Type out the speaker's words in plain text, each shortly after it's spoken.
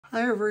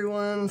Hi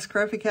everyone,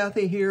 Scrappy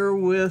Kathy here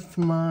with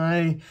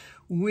my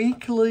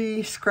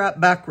weekly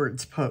Scrap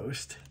Backwards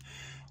post.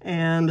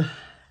 And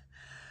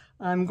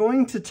I'm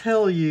going to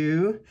tell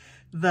you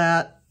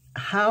that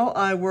how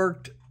I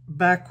worked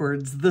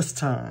backwards this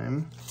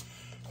time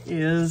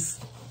is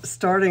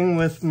starting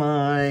with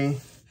my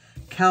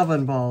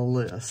Calvinball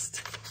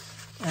list.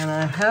 And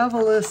I have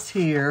a list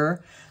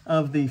here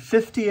of the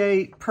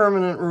 58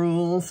 permanent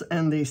rules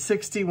and the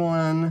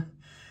 61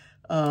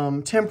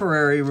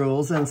 temporary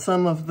rules, and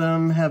some of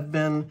them have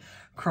been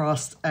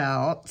crossed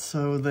out,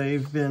 so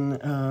they've been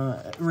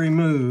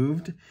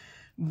removed.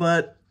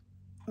 But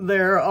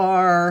there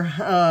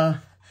are,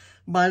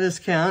 by this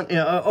count,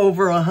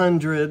 over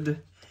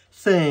 100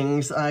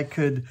 things I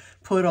could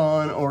put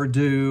on or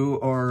do,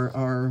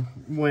 or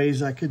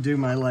ways I could do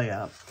my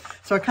layout.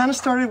 So I kind of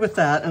started with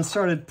that and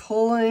started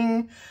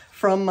pulling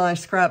from my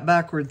Scrap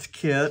Backwards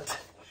kit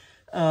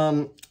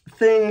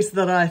things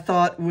that I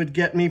thought would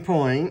get me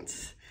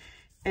points.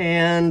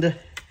 And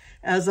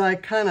as I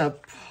kind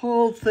of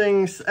pulled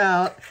things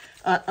out,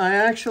 I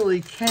actually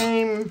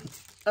came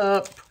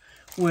up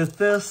with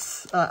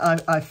this.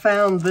 I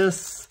found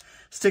this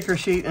sticker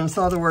sheet and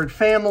saw the word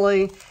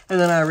family,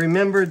 and then I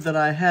remembered that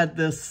I had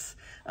this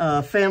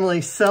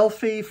family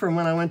selfie from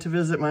when I went to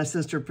visit my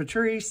sister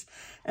Patrice,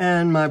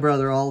 and my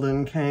brother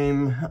Alden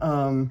came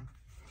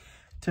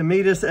to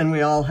meet us, and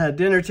we all had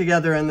dinner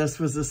together, and this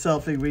was a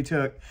selfie we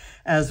took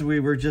as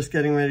we were just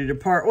getting ready to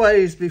part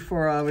ways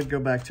before I would go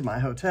back to my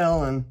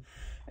hotel,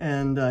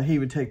 and he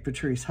would take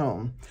Patrice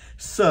home.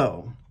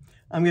 So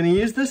I'm going to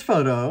use this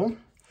photo,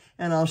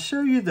 and I'll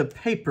show you the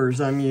papers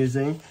I'm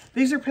using.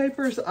 These are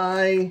papers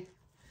and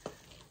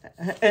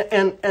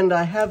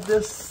I have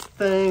this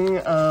thing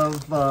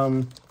of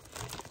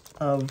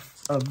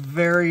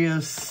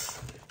various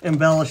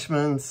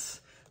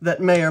embellishments that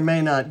may or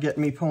may not get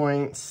me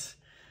points.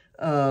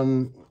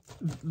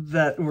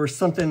 That were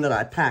something that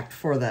I packed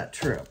for that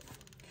trip.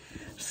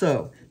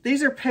 So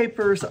these are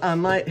papers I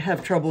might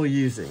have trouble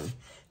using.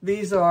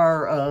 These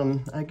are,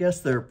 I guess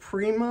they're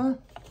Prima.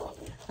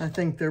 I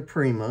think they're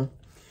Prima.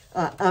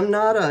 I'm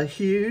not a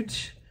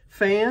huge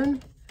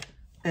fan,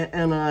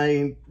 and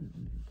I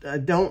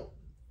don't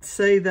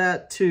say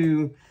that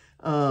to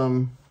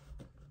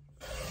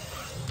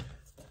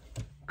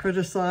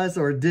criticize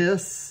or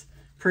diss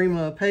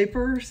Prima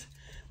papers,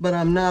 but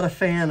I'm not a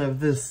fan of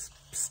this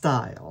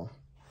style.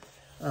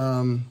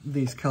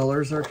 These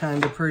colors are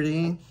kind of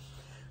pretty.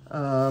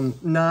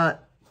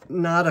 Not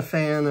a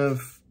fan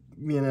of,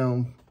 you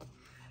know,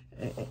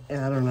 I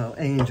don't know,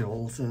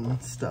 angels and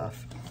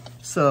stuff.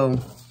 So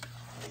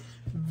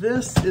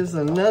this is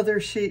another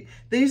sheet.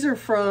 These are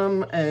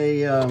from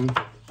a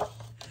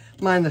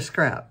Mind the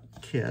Scrap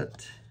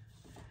kit.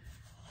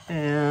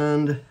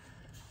 And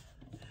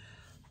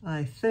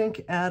I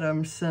think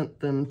Adam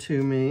sent them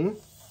to me.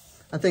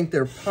 I think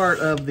they're part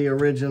of the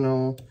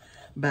original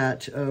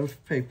batch of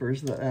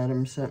papers that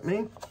Adam sent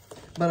me,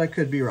 but I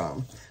could be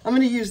wrong. I'm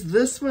going to use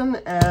this one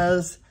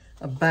as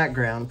a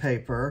background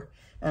paper,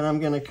 and I'm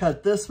going to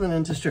cut this one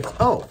into strips.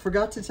 Oh,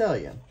 forgot to tell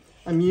you,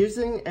 I'm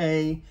using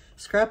a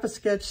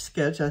Scrap-A-Sketch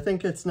sketch. I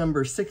think it's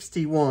number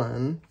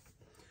 61.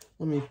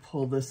 Let me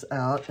pull this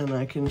out, and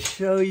I can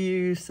show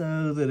you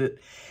so that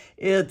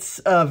it's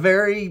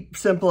very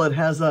simple. It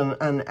has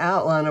an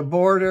outline, a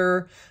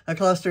border, a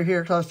cluster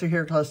here, cluster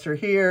here, cluster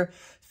here,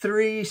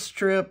 3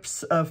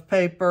 strips of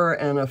paper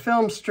and a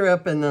film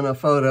strip, and then a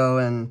photo,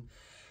 and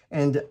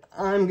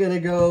I'm gonna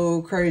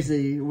go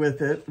crazy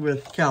with it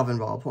with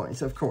Calvinball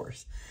points, of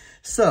course.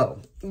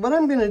 So what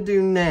I'm gonna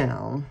do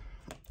now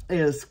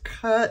is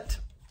cut,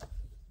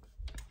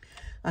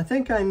 I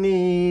think I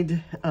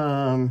need,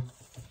 and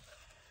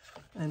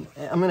I'm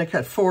gonna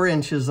cut 4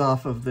 inches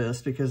off of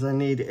this because I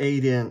need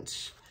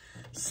 8-inch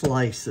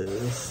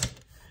slices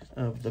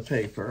of the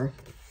paper.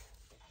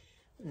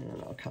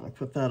 And I'll kind of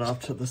put that off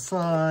to the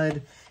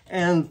side.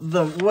 And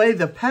the way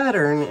the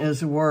pattern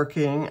is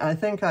working, I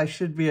think I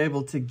should be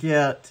able to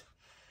get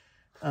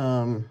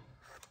 3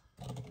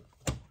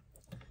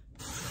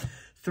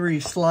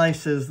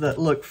 slices that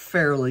look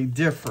fairly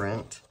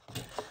different.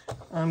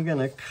 I'm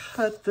gonna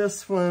cut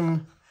this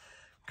one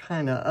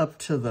kind of up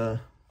to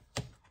the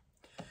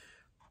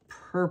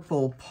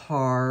purple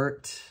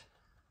part.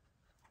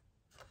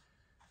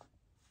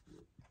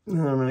 And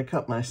then I'm gonna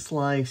cut my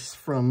slice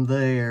from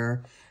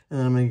there. And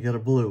I'm going to get a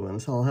blue one.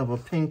 So I'll have a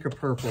pink, a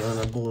purple, and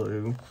a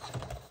blue.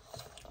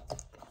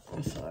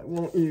 So I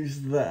won't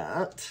use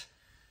that.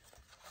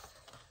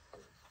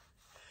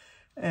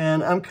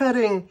 And I'm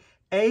cutting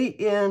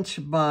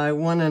 8-inch by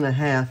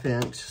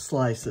 1.5-inch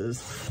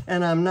slices.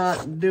 And I'm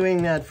not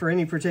doing that for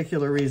any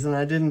particular reason.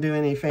 I didn't do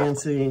any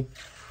fancy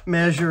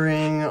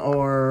measuring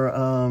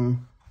or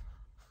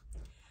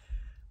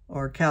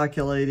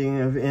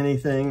calculating of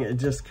anything. It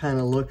just kind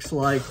of looks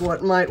like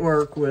what might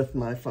work with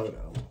my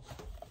photo.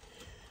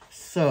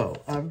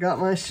 So I've got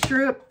my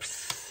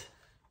strips,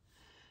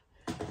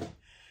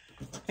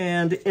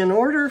 and in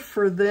order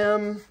for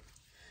them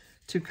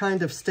to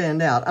kind of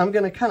stand out, I'm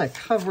going to kind of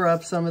cover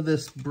up some of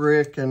this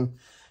brick and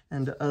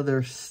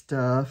other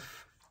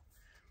stuff.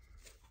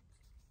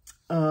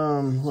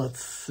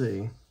 let's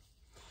see.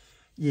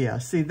 Yeah,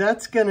 see,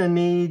 that's gonna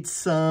need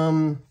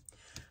some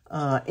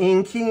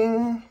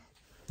inking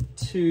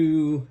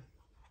to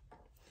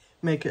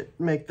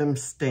make them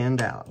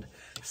stand out.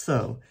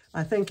 So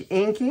I think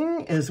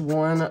inking is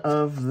one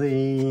of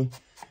the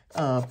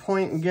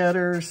point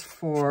getters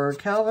for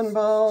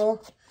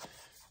Calvinball.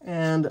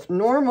 And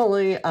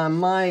normally I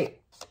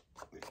might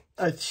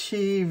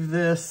achieve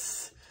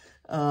this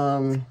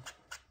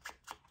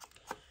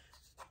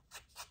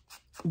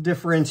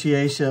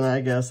differentiation,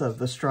 I guess, of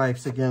the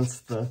stripes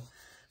against the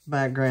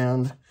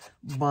background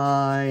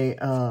by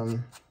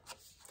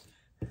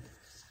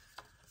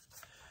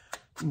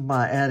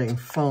adding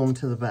foam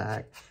to the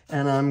back.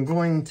 And I'm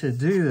going to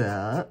do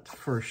that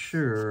for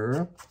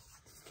sure,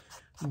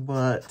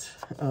 but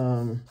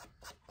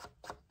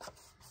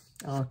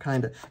I'll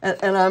kind of,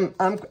 and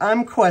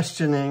I'm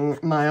questioning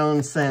my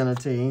own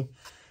sanity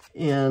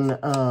in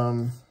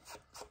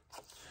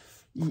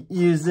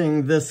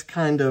using this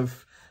kind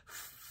of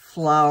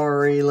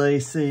flowery,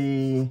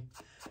 lacy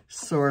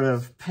sort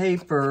of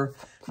paper.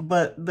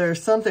 But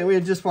there's something, we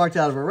had just walked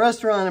out of a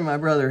restaurant and my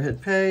brother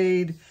had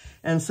paid,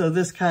 and so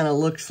this kind of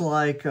looks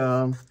like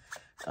a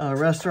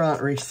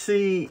restaurant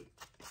receipt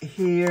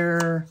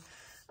here.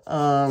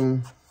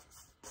 I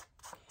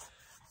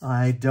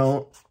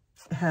don't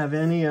have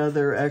any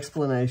other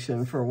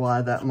explanation for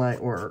why that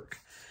might work,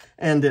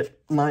 and it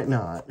might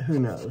not, who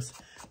knows.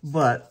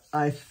 But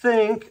I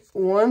think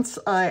once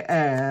I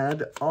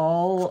add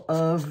all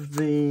of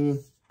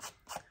the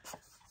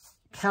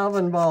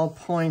Calvinball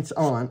points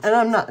on, and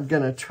I'm not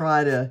going to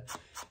try to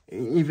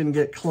even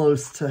get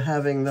close to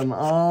having them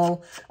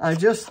all. I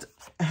just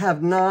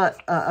have not,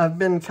 I've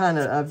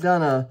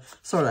done a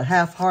sort of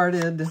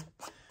half-hearted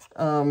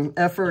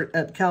effort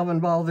at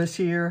Calvinball this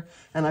year,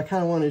 and I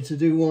kind of wanted to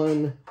do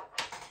one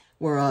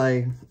where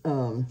I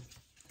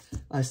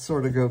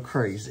sort of go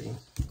crazy.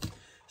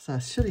 So I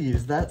should have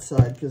used that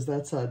side because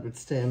that side would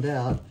stand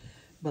out,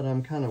 but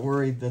I'm kind of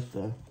worried that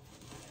the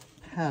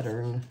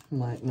pattern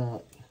might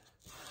not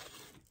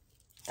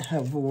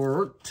have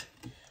worked.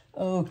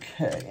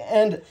 Okay,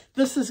 and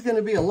this is going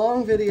to be a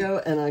long video,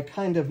 and I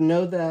kind of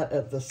know that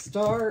at the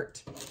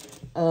start,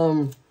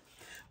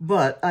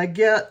 but I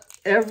get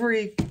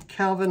every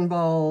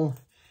Calvinball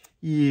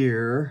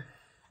year,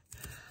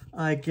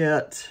 I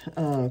get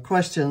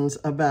questions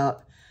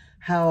about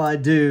how I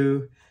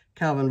do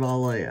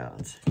Calvinball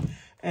layouts.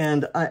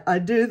 And I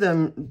do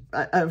them,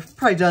 I've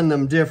probably done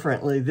them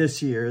differently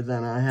this year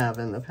than I have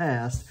in the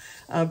past.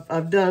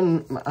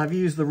 I've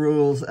used the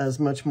rules as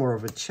much more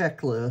of a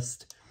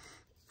checklist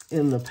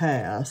in the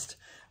past.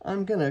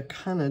 I'm gonna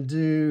kind of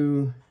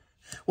do,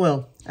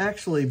 well,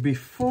 actually,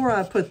 before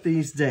I put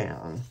these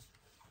down,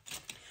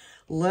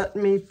 let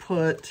me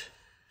put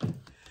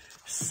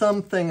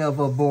something of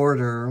a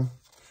border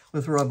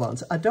with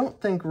rub-ons. I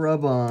don't think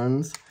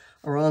rub-ons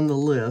are on the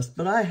list,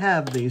 but I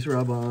have these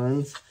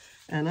rub-ons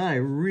and I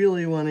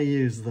really want to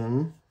use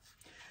them.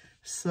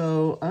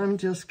 So I'm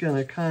just going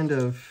to kind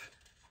of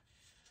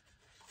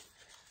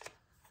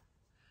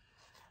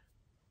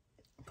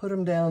put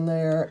them down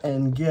there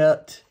and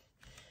get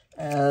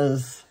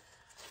as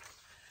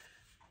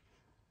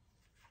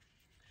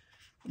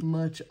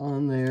much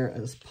on there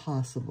as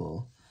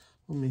possible.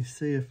 Let me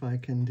see if I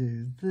can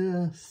do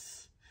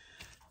this.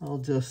 I'll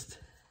just,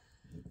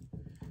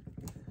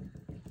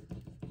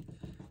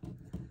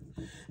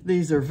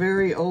 these are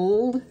very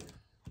old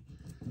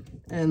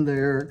and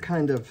they're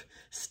kind of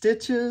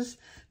stitches.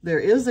 There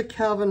is a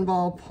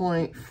Calvinball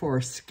point for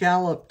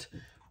scalloped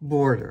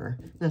border.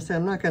 Now see,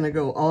 I'm not going to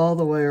go all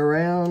the way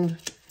around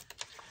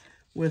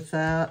with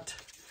that.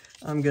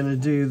 I'm going to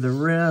do the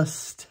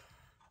rest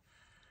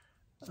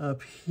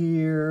up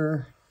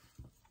here.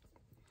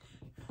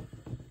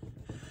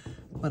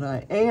 What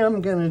I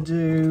am going to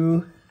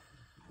do,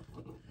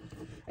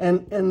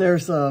 and there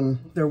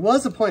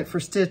was a point for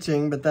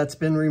stitching, but that's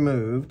been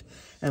removed,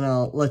 and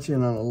I'll let you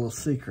in on a little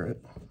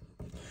secret.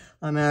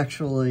 I'm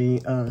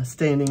actually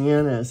standing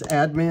in as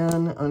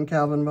admin on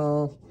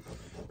Calvinball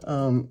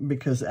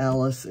because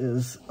Alice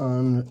is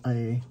on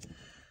a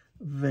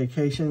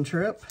vacation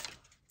trip,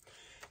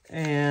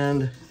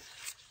 and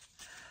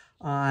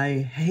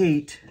I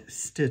hate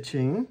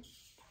stitching,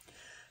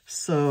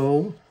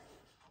 so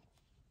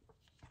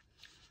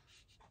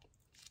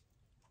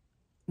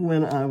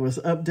when I was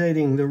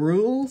updating the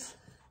rules,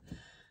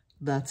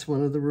 that's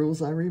one of the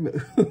rules I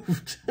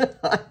removed.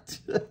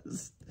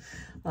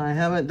 I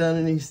haven't done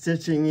any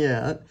stitching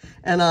yet.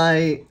 And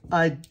I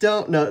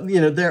don't know,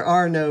 there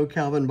are no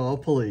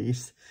Calvinball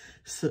police,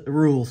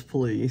 rules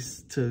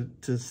police to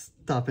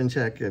stop and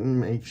check and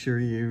make sure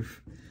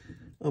you've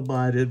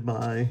abided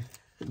by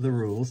the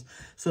rules.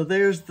 So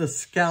there's the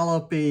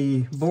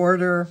scallopy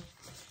border,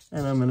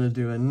 and I'm gonna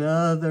do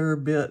another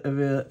bit of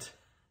it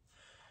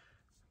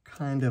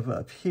kind of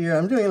up here.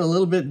 I'm doing it a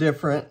little bit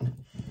different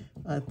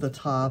at the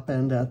top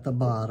and at the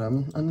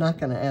bottom. I'm not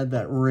going to add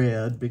that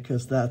red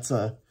because that's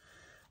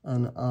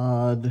an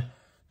odd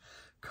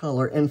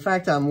color. In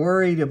fact, I'm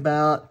worried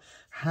about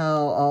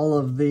how all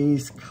of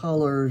these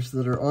colors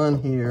that are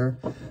on here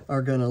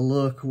are going to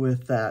look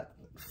with that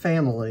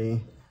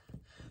family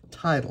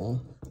title,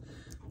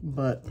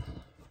 but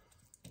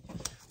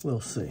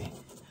we'll see.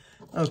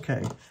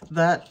 Okay,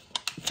 that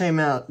came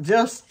out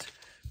just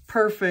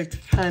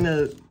perfect, kind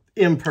of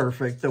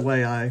imperfect the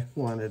way I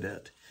wanted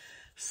it.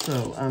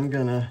 So I'm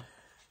gonna,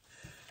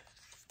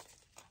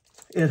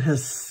 it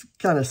has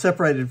kind of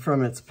separated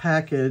from its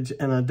package,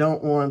 and I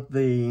don't want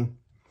the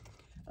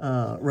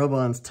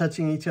Roll-ons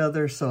touching each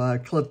other, so I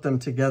clip them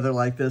together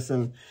like this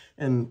and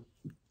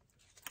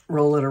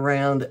roll it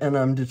around, and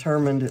I'm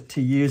determined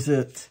to use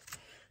it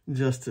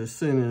just as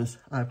soon as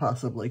I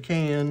possibly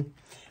can.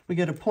 We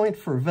get a point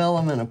for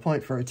vellum and a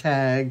point for a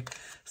tag,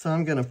 so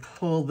I'm going to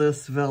pull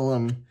this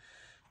vellum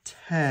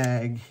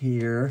tag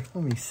here.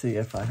 Let me see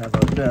if I have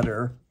a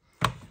better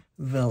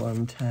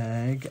vellum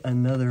tag,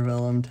 another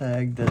vellum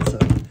tag that's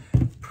a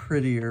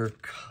prettier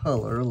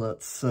color,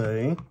 let's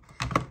say.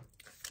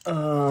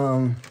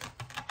 I'm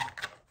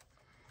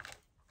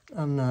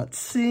not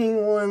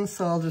seeing one,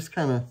 so I'll just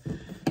kind of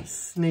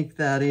sneak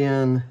that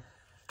in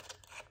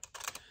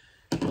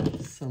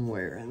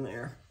somewhere in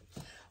there.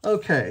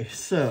 Okay,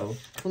 so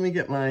let me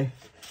get my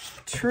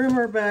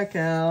trimmer back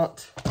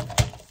out.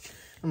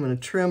 I'm going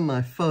to trim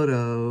my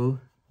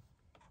photo,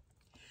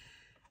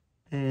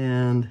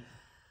 and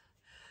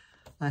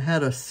I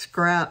had a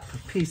scrap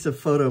piece of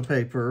photo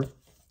paper,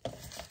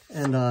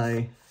 and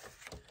I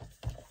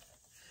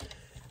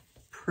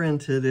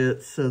printed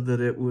it so that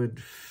it would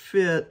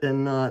fit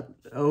and not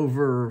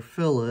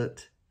overfill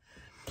it.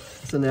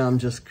 So now I'm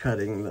just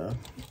cutting the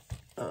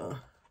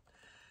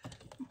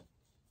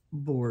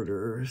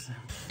borders,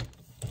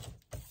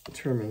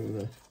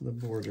 trimming the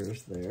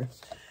borders there.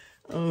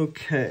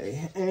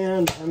 Okay,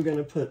 and I'm going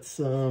to put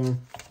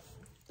some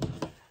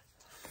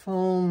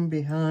foam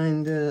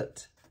behind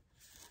it.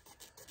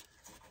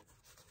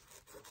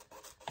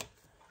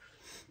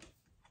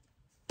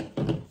 Let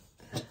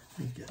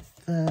me get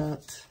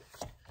that.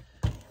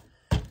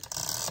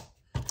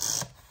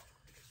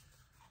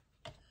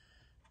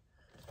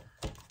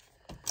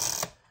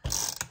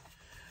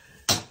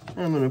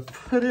 I'm going to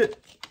put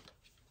it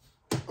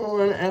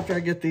on after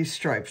I get these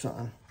stripes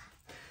on.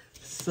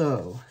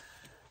 So,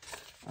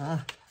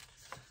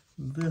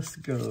 this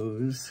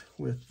goes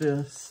with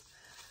this,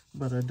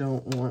 but I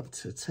don't want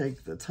to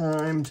take the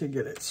time to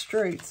get it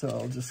straight, so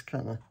I'll just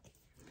kind of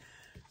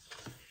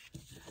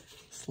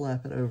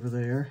slap it over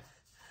there.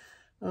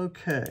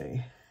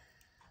 Okay.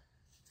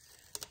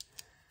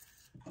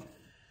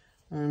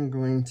 I'm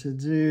going to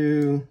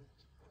do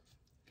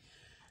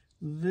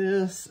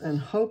this and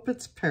hope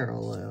it's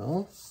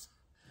parallel.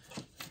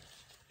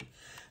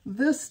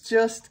 This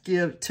just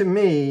gives, to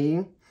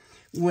me,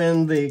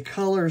 when the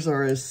colors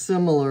are as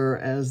similar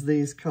as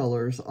these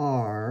colors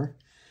are,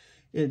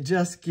 it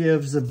just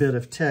gives a bit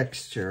of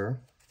texture.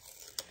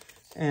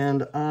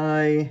 And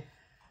I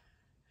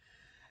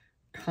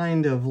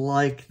kind of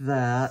like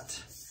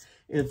that.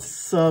 It's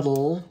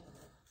subtle,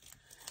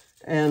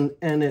 and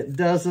it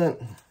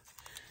doesn't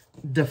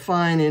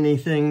define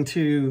anything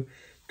too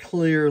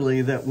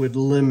clearly that would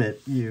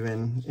limit you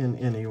in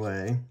any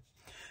way.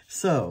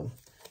 So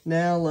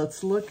now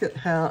let's look at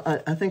how,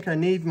 I think I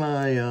need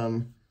my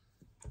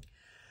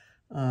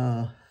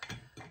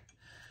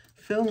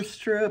film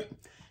strip,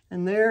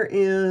 and there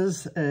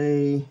is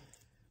a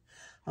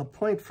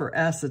point for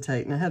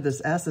acetate, and I have this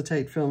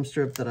acetate film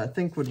strip that I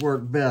think would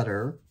work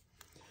better.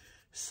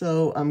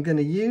 So I'm going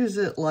to use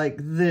it like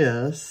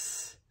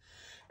this,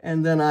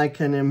 and then I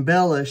can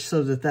embellish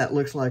so that that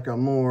looks like a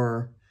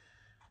more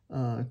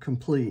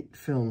complete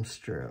film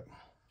strip.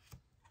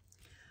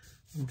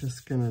 I'm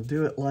just going to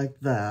do it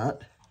like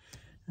that,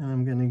 and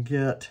I'm going to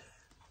get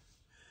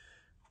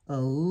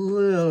a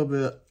little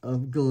bit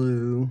of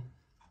glue.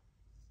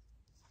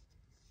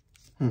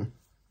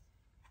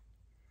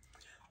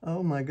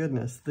 Oh my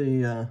goodness,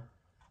 the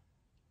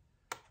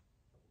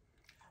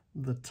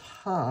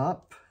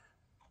top,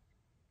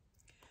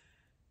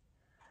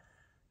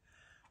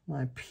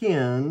 my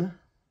pin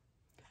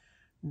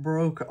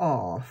broke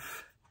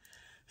off.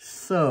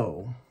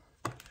 So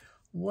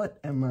what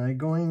am I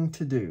going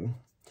to do?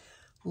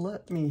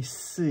 Let me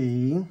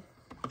see.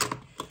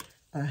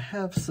 I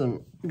have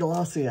some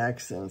glossy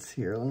accents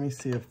here. Let me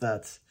see if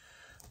that's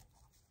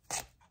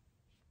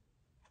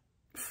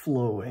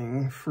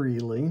flowing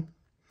freely.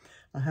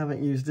 I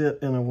haven't used it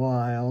in a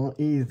while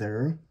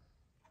either.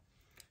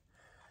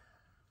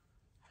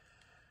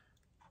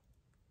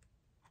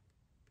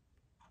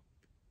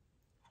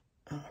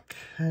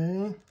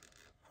 Okay.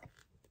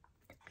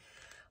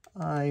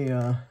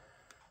 I'm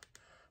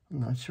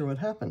not sure what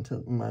happened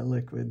to my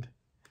liquid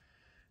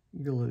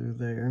glue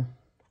there.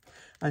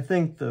 I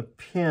think the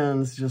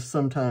pins, just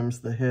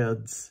sometimes the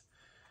heads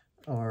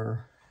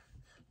are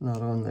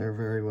not on there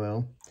very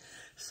well.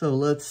 So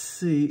let's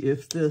see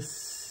if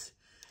this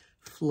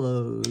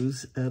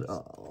flows at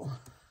all.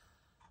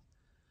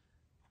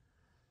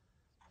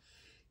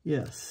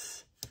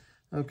 Yes.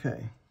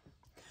 Okay.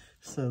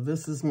 So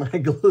this is my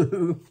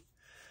glue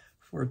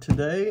for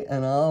today,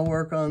 and I'll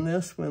work on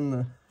this when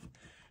the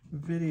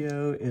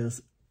video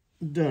is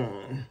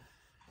done.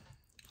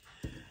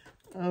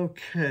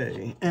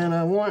 Okay, and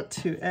I want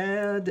to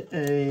add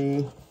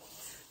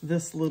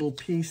this little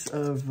piece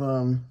of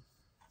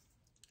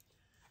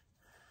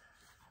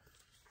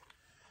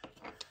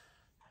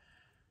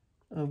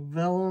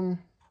vellum,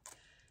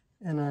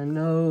 and I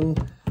know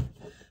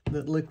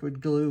that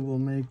liquid glue will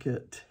make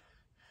it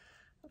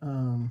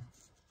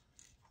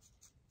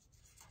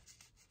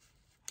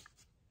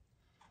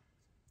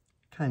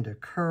kind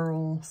of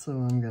curl, so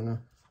I'm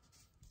gonna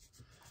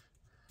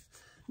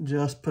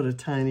just put a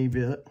tiny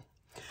bit.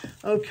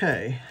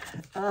 Okay,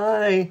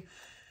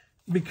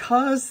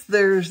 because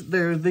there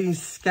are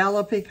these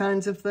scallopy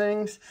kinds of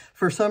things,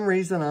 for some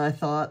reason I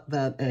thought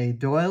that a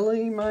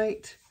doily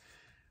might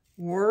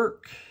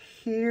work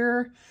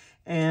here,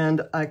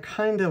 and I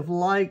kind of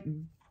like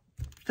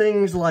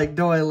things like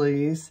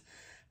doilies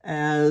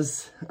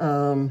as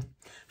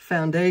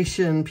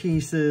foundation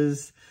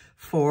pieces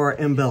for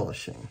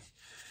embellishing.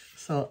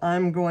 So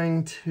I'm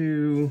going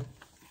to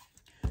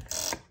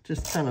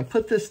just kind of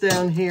put this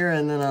down here,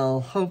 and then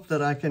I'll hope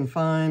that I can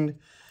find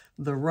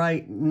the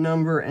right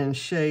number and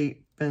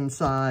shape and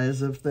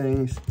size of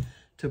things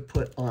to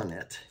put on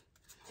it.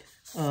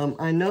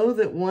 I know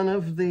that one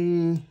of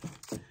the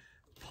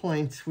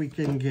points we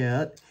can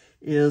get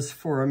is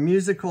for a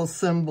musical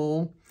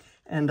symbol,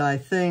 and I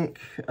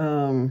think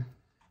I've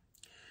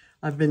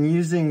been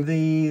using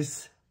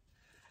these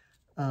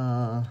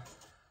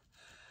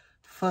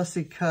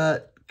fussy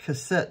cut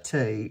cassette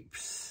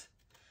tapes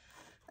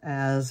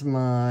as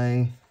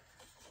my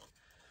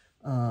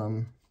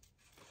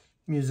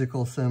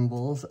musical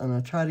symbols, and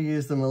I try to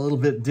use them a little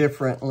bit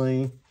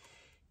differently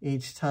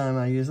each time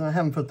I use them. I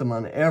haven't put them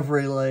on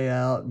every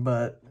layout,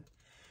 but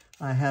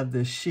I have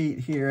this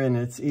sheet here, and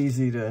it's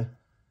easy to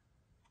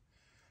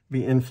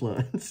be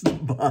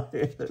influenced by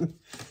it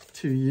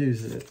to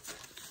use it.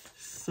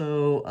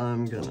 So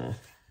I'm gonna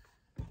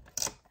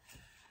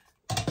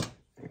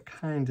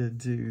kind of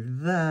do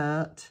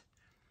that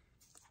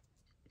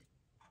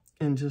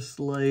and just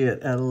lay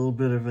it at a little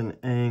bit of an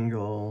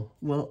angle.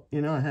 Well,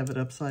 you know, I have it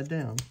upside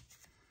down.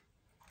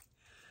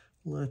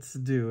 Let's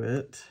do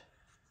it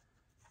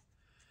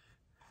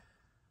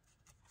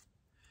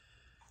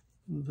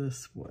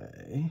this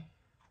way.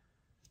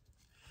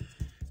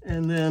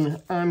 And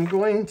then I'm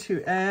going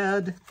to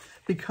add,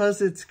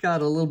 because it's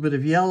got a little bit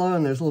of yellow,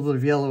 and there's a little bit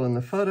of yellow in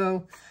the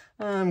photo,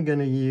 I'm going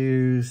to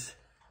use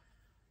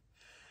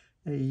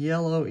a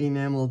yellow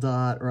enamel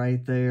dot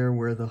right there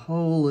where the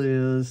hole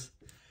is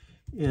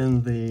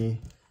in the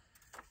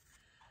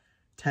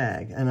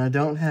tag. And I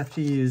don't have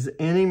to use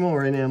any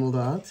more enamel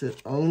dots.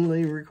 It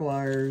only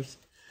requires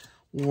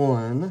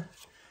one.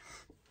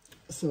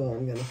 So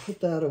I'm going to put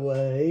that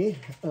away.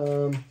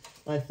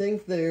 I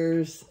think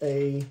there's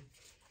a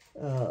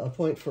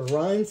point for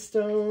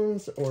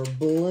rhinestones or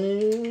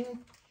bling,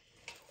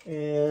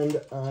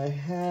 and I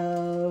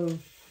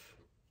have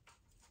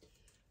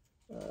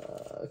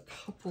a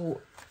couple.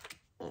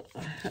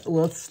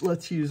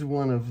 Let's use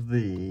one of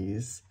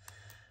these.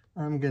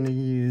 I'm going to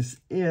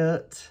use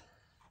it,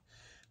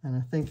 and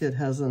I think it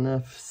has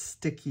enough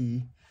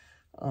sticky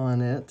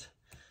on it.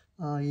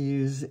 I'll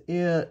use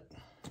it.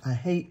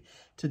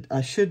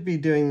 I should be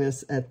doing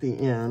this at the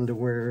end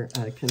where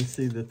I can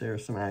see that there are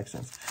some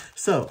accents.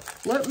 So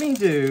let me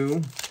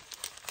do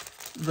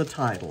the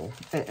title.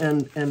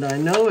 And I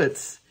know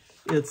it's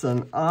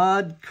an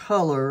odd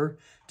color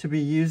to be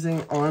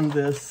using on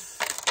this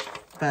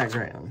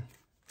background.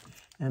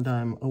 And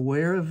I'm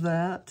aware of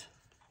that.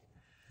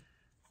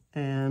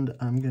 And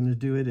I'm going to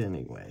do it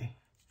anyway.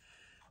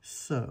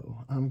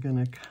 So I'm going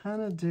to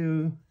kind of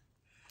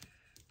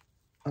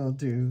I'll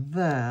do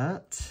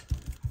that.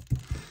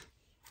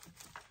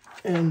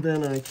 And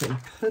then I can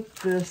put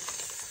this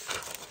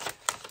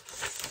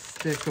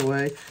stick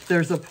away.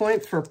 There's a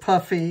point for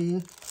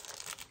puffy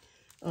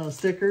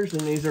stickers,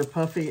 and these are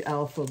puffy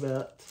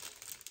alphabet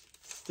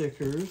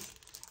stickers.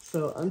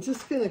 So I'm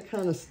just going to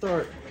kind of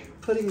start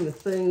putting the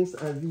things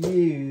I've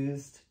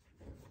used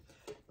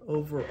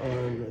over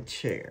on the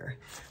chair.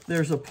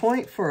 There's a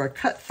point for a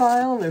cut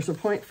file, and there's a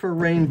point for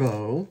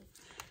rainbow.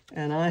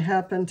 And I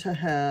happen to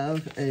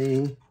have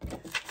a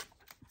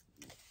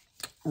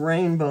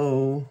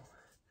rainbow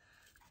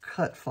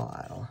cut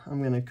file. I'm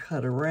going to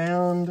cut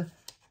around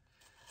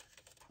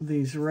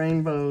these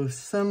rainbow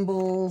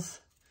symbols,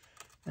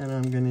 and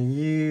I'm going to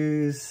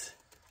use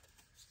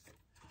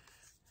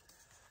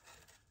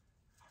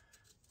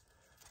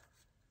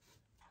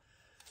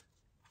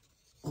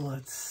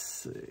let's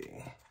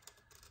see,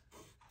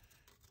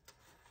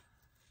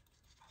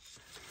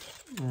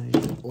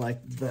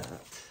 like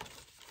that.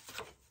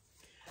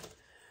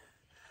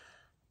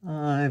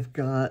 I've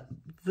got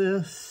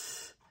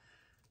this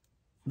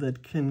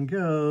that can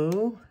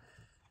go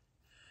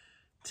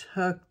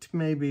tucked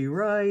maybe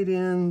right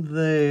in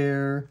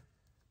there,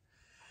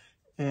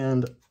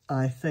 and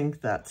I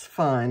think that's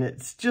fine.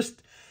 It's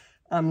just,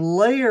 I'm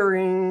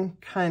layering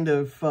kind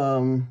of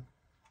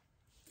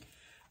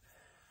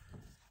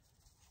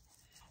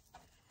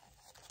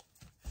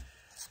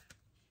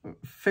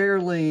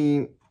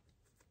fairly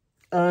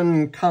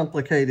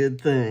uncomplicated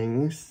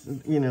things.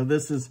 You know,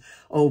 this is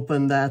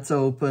open, that's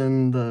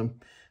open,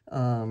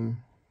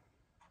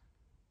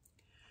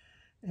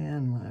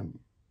 and my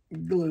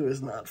glue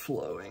is not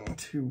flowing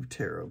too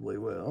terribly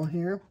well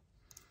here.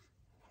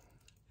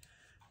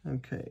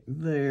 Okay,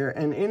 there.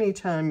 And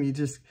anytime you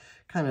just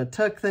kind of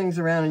tuck things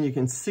around and you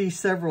can see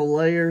several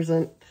layers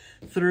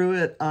through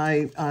it,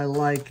 I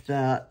like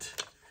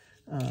that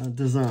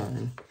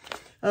design.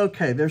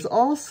 Okay, there's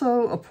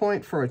also a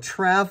point for a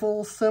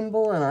travel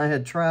symbol, and I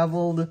had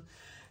traveled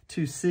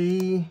to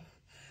see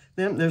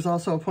them. There's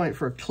also a point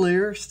for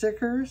clear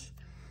stickers.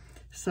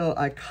 So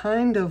I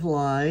kind of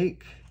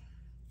like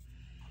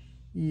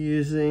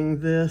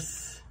using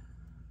this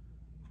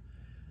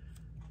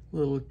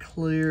little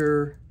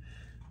clear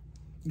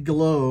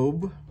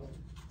globe.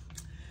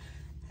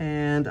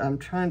 And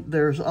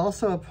there's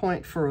also a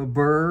point for a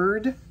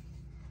bird.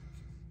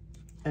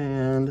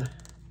 And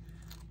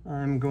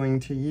I'm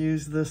going to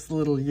use this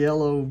little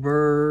yellow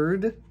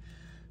bird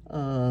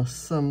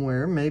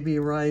somewhere, maybe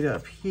right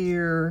up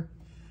here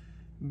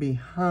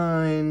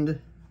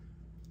behind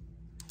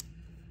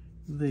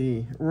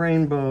the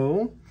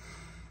rainbow.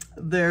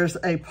 There's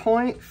a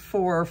point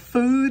for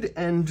food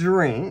and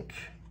drink,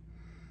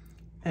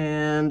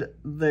 and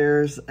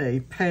there's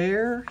a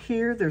pear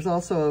here. There's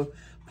also a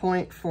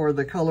point for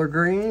the color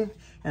green,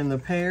 and the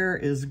pear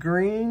is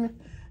green.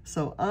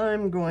 So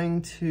I'm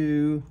going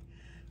to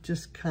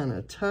just kind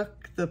of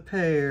tuck the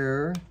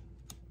pear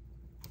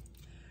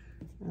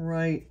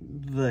right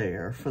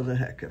there for the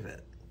heck of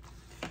it.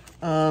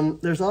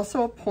 There's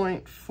also a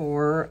point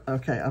for,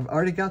 okay, I've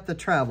already got the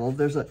travel.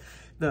 The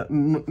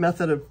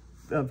method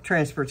of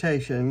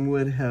transportation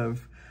would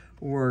have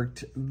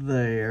worked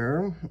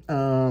there,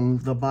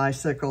 the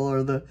bicycle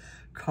or the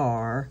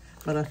car,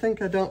 but I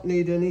think I don't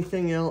need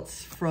anything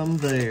else from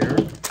there.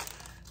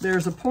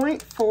 There's a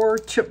point for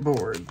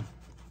chipboard.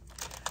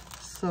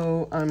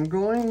 So I'm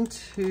going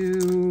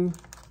to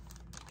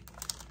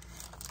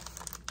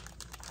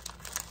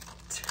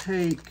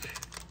take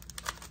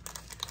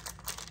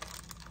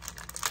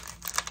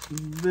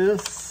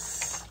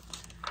this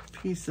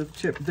piece of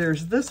chip.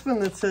 There's this one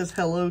that says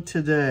hello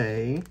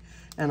today,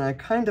 and I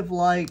kind of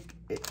like,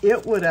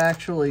 it would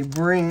actually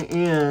bring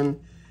in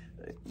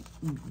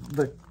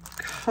the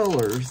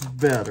colors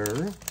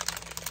better.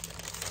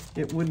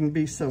 It wouldn't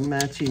be so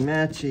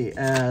matchy-matchy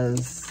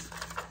as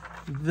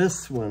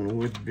this one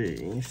would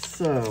be.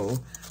 So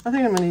I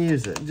think I'm going to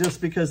use it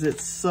just because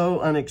it's so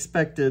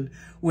unexpected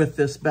with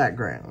this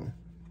background.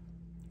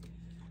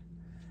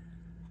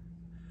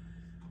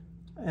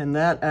 And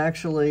that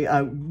actually,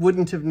 I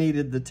wouldn't have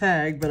needed the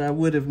tag, but I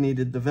would have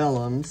needed the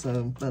vellum,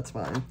 so that's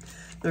fine.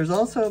 There's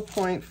also a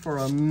point for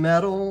a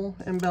metal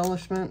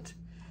embellishment,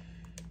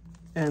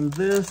 and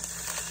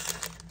this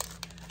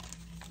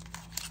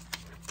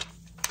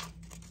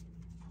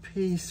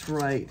piece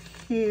right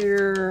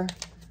here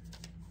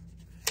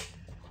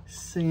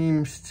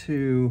seems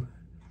to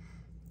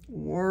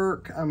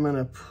work. I'm going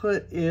to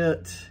put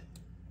it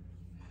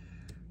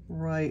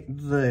right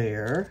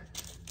there.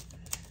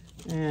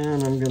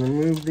 And I'm going to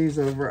move these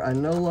over. I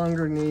no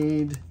longer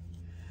need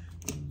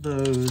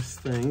those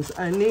things.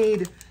 I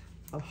need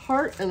a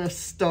heart and a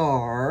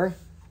star.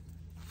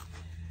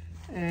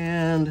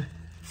 And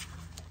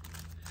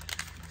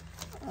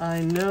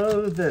I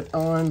know that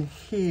on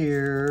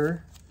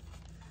here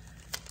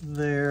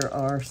there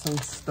are some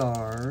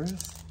stars.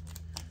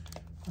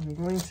 I'm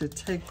going to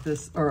take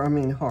this,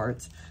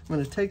 hearts. I'm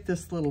going to take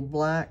this little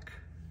black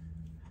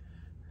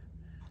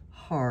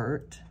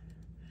heart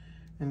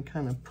and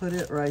kind of put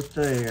it right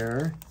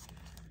there.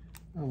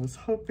 I was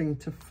hoping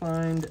to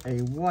find a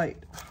white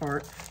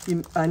heart.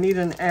 I need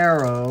an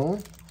arrow.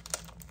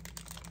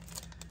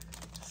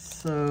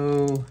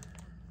 So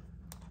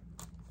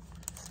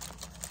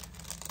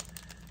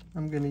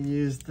I'm going to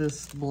use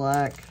this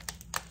black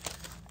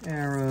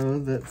arrow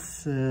that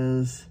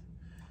says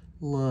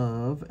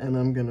love, and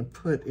I'm going to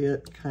put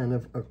it kind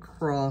of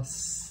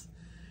across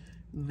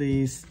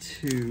these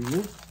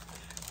two.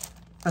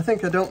 I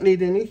think I don't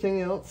need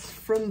anything else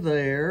from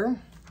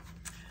there.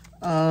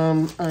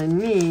 I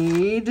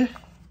need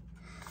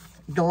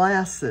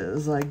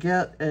glasses. I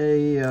get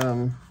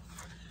a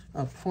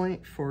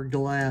point for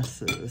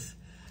glasses.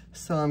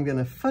 So I'm going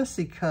to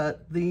fussy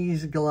cut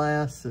these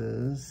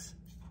glasses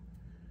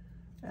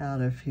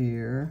out of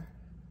here.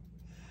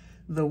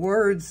 The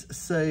words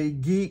say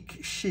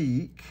Geek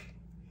Chic.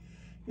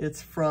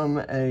 It's from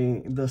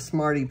the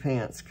Smarty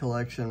Pants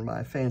collection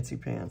by Fancy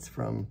Pants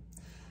from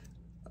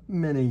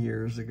many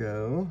years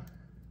ago.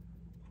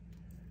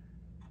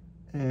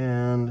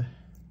 And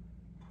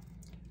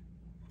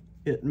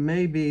it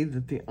may be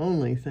that the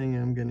only thing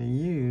I'm going to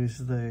use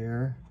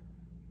there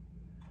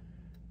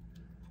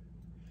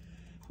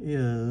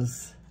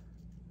is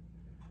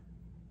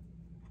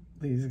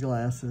these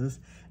glasses.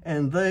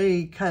 And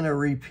they kind of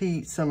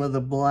repeat some of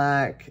the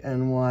black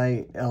and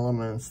white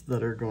elements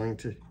that are going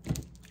to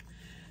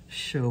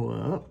show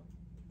up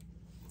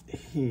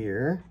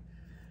here.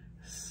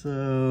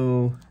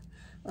 So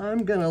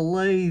I'm going to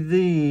lay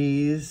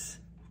these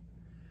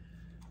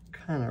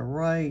kind of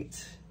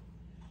right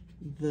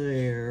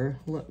there.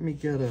 Let me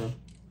get a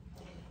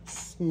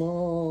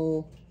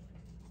small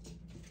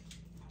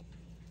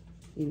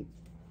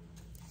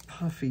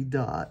puffy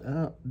dot.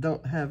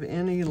 Don't have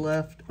any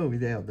left. Oh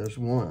yeah, there's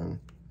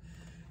one.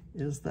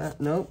 Is that,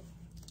 nope.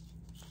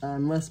 I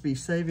must be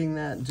saving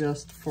that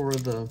just for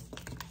the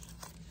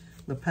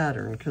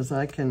pattern, because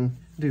I can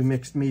do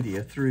mixed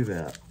media through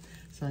that.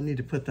 So I need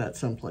to put that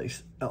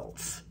someplace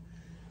else.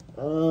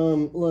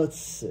 Let's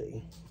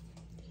see.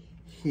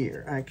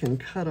 Here, I can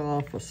cut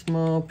off a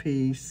small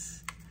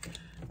piece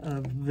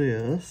of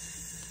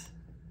this.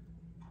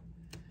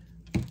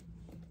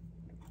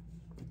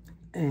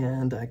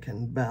 And I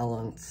can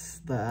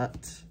balance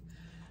that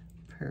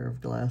pair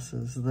of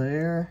glasses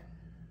there.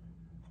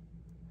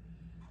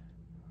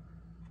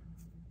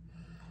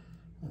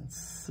 Let's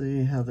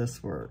see how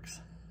this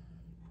works.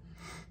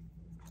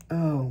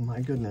 Oh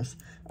my goodness.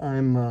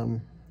 I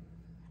know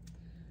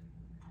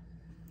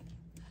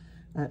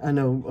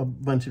a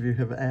bunch of you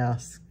have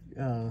asked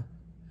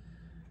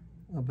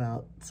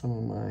about some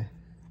of my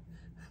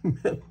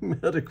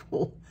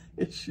medical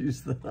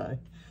issues that I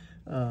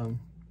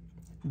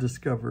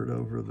discovered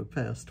over the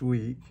past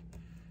week,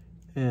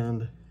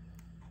 and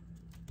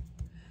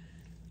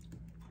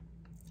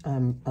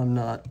I'm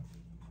not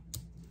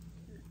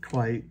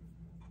quite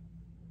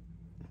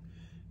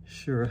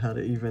sure how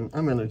to even,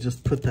 I'm gonna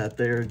just put that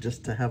there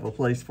just to have a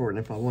place for it,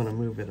 and if I want to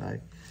move it,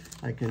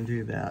 I can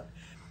do that.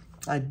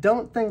 I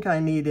don't think I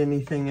need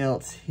anything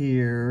else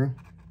here.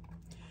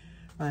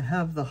 I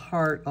have the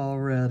heart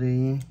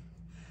already.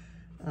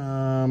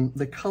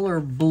 The color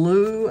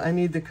blue, I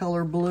need the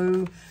color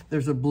blue.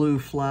 There's a blue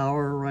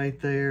flower right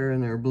there,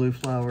 and there are blue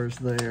flowers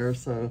there,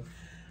 so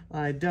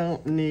I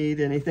don't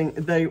need anything.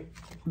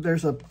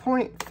 There's a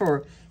point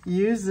for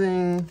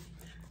using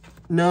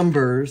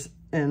numbers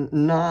and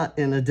not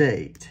in a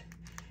date.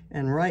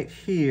 And right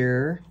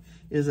here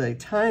is a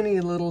tiny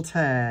little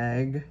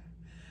tag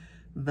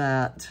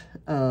that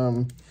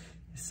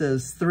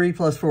says 3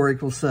 +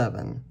 4 =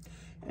 7.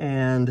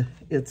 And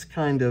it's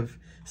kind of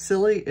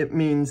silly. It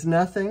means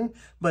nothing,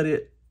 but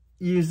it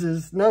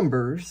uses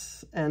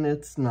numbers, and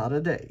it's not a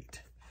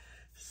date.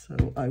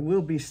 So I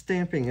will be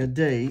stamping a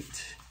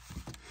date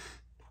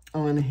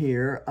on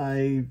here.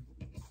 I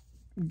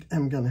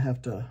am going to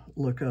have to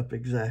look up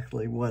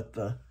exactly what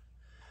the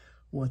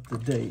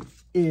date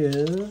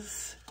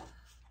is.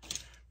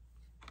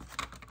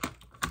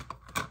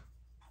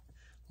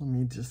 Let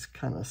me just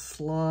kind of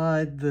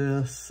slide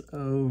this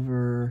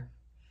over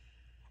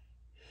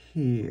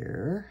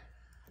here.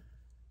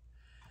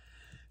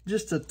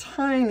 Just a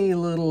tiny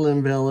little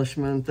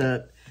embellishment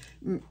that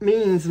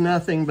means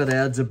nothing but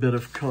adds a bit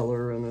of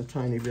color and a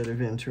tiny bit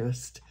of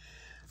interest.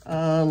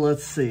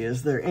 Let's see,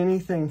 is there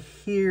anything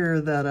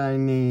here that I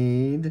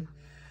need?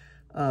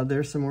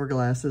 There's some more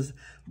glasses.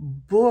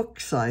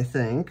 Books, I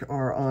think,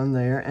 are on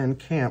there,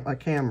 and a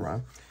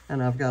camera.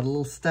 And I've got a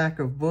little stack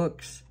of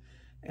books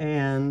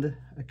and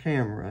a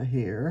camera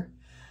here.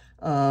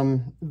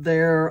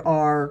 There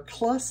are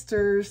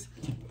clusters.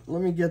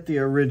 Let me get the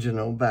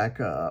original back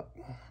up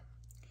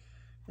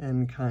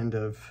and kind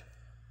of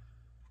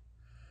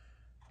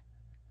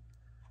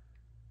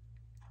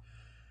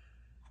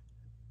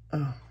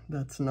oh,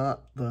 that's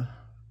not the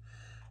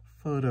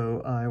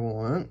photo I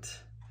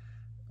want.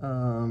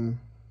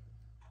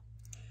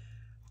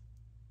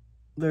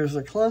 There's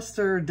a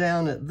cluster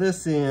down at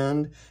this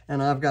end,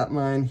 and I've got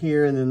mine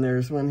here, and then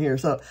there's one here.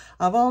 So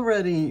I've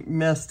already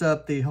messed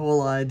up the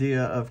whole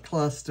idea of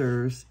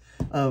clusters,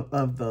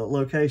 of the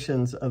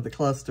locations of the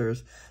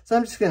clusters. So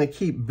I'm just going to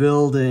keep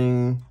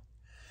building.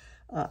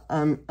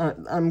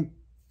 I'm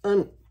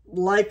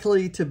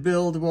unlikely to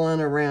build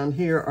one around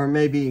here, or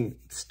maybe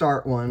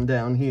start one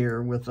down here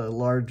with a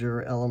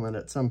larger element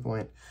at some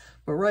point.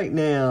 But right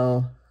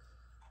now,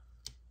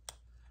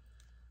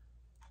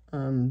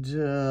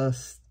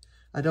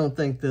 I don't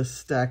think this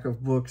stack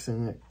of books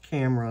and the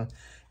camera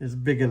is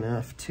big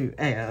enough to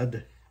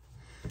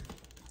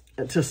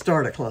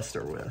start a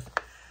cluster with.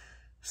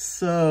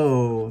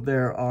 So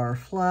there are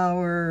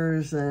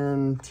flowers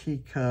and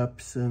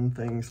teacups and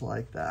things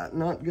like that.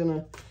 Not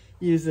gonna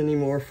use any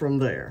more from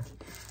there.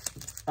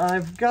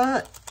 I've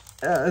got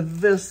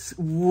this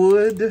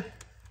wood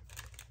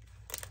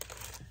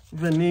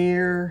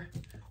veneer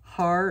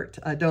heart.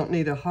 I don't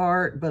need a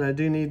heart, but I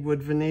do need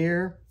wood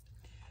veneer.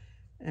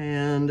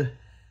 And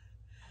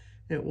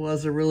it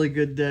was a really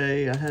good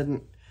day. I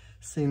hadn't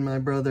seen my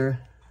brother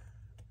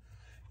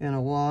in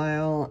a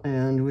while,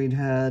 and we'd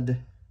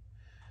had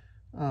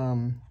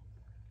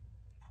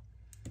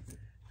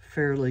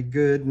fairly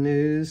good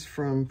news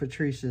from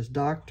Patricia's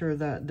doctor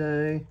that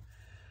day.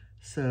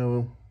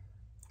 So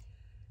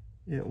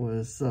it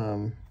was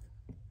and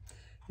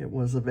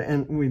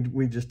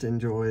we just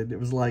enjoyed. It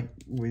was like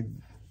we,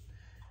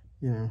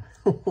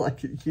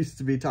 like it used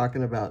to be,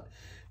 talking about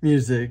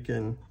music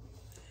and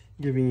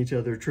giving each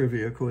other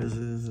trivia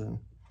quizzes and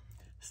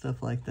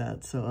stuff like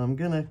that. So I'm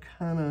gonna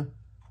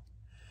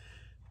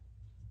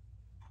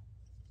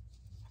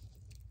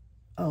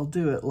I'll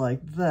do it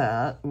like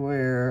that,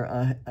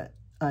 where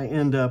I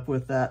end up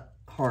with that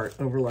heart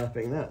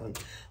overlapping that one.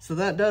 So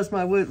that does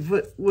my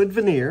wood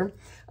veneer.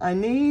 I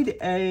need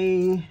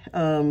a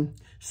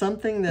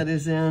something that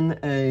is in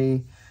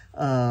a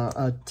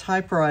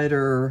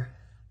typewriter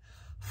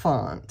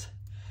font,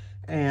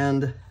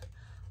 and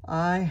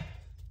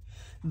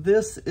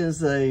this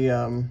is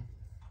a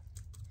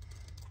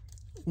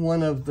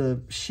one of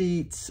the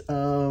sheets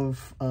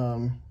of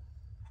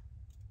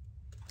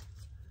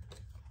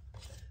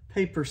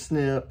paper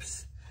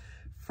snips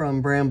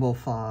from Bramble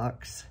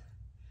Fox,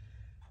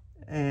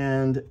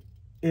 and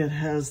it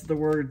has the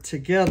word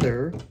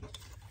together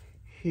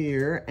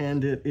here,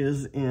 and it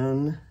is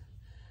in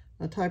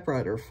a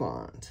typewriter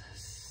font.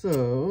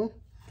 So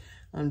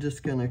I'm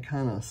just gonna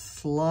kind of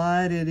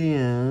slide it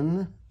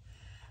in,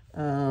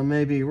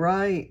 maybe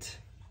right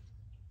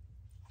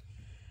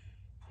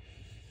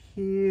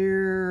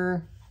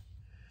here.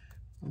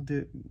 I'll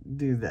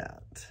do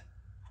that.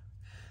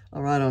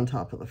 Right on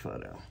top of the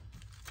photo.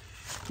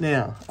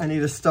 Now, I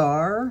need a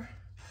star.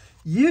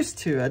 Used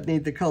to, I'd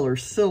need the color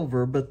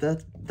silver, but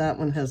that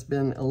one has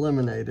been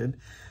eliminated.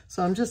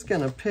 So I'm just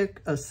gonna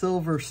pick a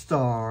silver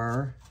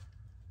star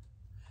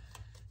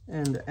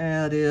and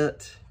add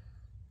it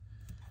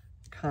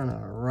kind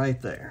of right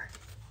there.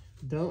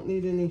 Don't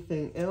need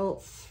anything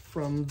else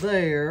from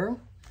there.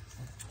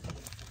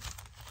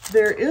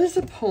 There is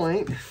a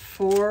point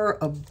for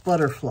a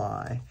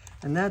butterfly,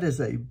 and that is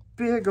a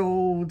big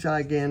old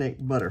gigantic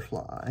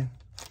butterfly.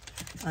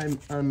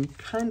 I'm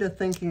kind of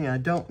thinking I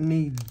don't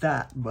need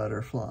that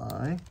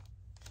butterfly.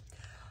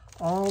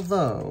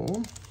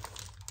 Although,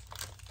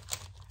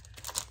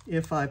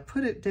 if I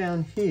put it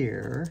down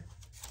here,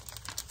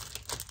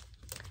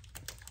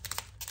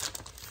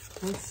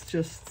 let's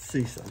just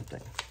see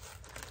something.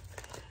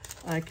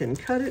 I can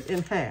cut it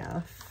in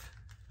half.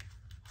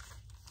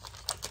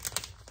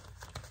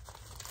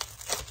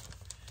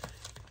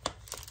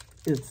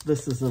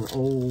 This is an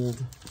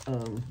old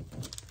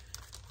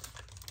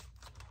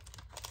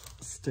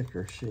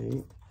sticker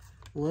sheet.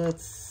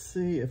 Let's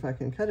see if I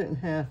can cut it in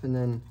half and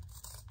then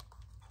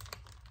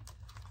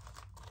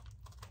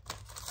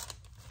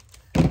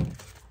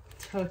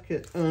tuck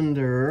it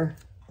under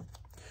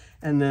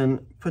and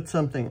then put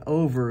something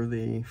over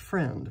the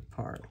friend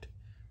part.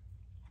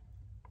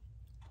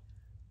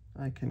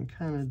 I can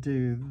kind of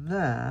do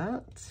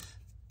that.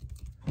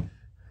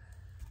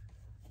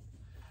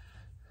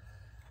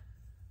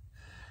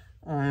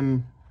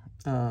 I'm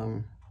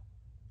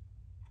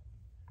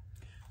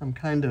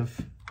kind of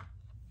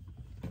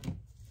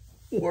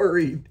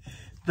worried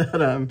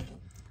that I'm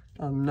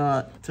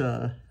not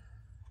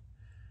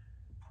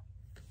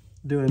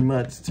doing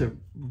much to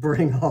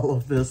bring all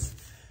of this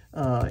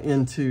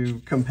into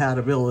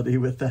compatibility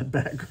with that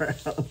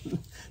background.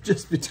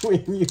 Just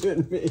between you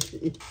and me,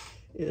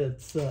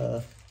 it's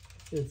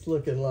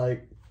looking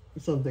like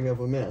something of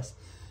a mess.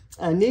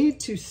 I need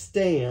to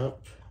stamp,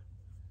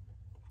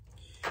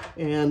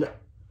 and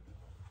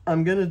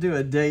I'm gonna do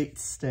a date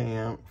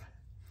stamp,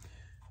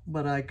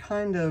 but I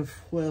kind of,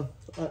 well,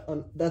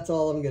 that's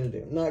all I'm gonna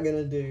do. I'm not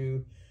gonna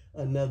do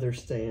another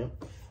stamp.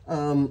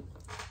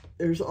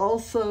 There's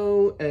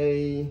also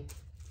a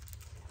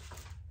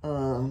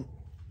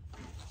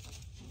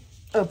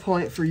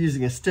point for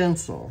using a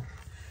stencil,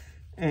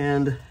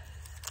 and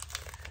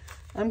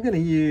I'm gonna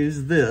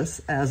use this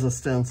as a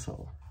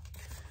stencil.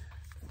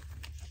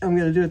 I'm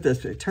gonna do it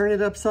this way, turn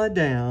it upside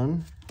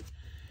down,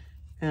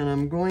 and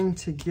I'm going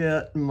to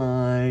get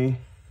my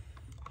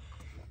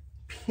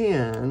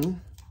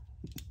pen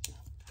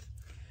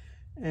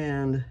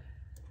and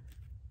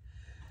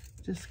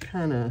just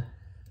kind of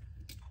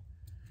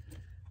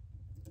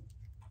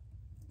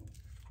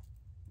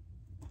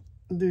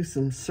do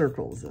some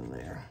circles in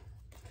there.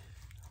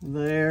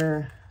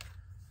 There,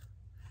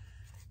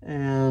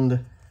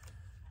 and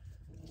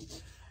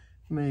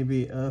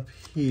maybe up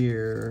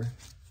here.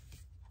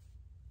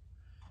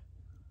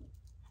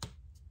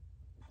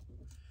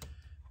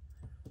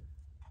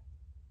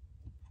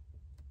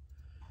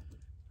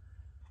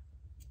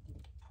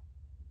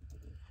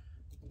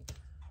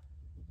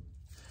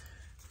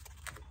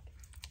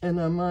 And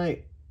I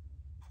might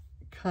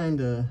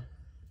kind of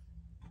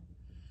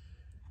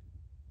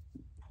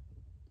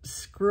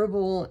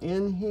scribble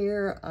in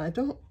here. I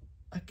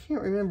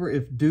can't remember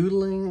if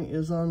doodling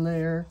is on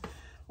there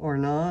or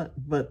not,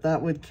 but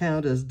that would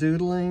count as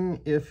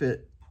doodling. If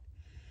it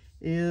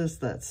is,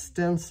 that's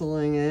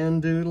stenciling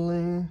and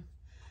doodling.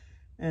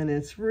 And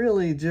it's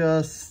really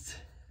just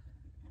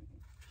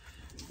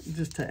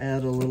to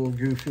add a little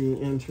goofy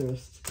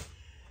interest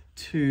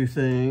to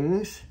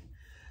things.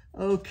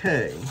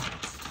 Okay,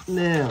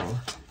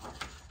 now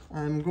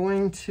I'm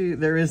going to,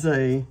 there is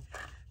a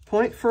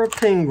point for a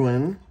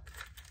penguin.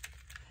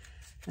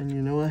 And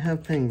you know I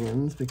have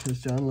penguins because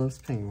John loves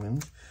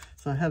penguins.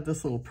 So I have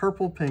this little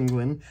purple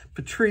penguin.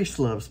 Patrice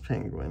loves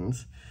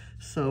penguins.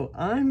 So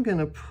I'm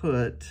gonna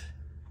put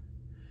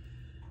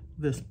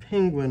this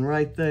penguin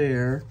right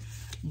there,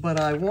 but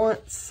I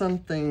want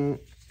something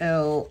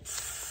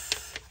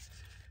else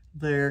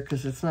there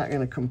because it's not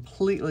gonna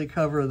completely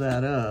cover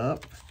that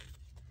up.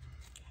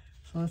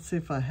 So let's see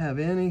if I have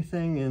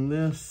anything in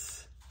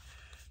this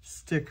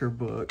sticker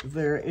book,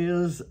 there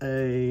is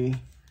a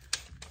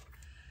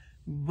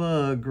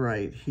bug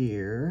right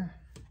here.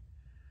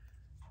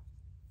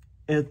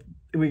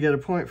 We get a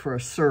point for a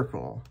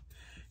circle.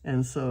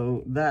 And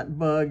so that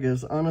bug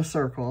is on a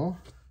circle.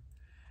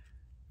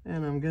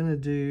 And I'm gonna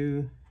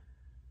do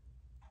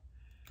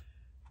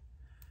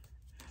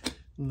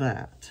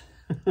that.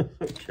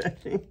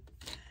 Okay.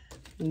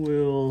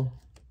 We'll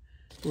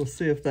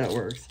see if that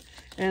works.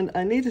 And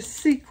I need a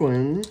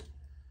sequin.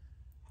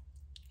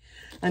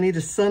 I need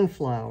a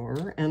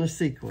sunflower and a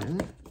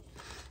sequin.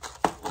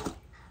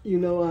 You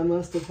know, I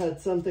must have had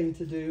something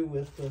to do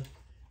with the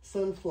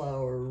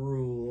sunflower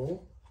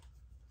rule.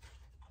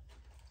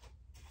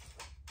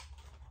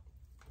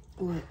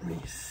 Let me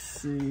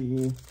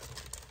see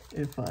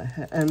if I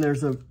have, and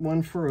there's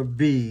one for a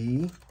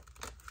bee.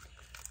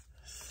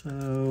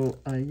 So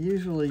I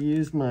usually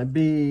use my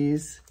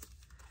bees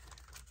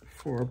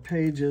for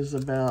pages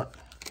about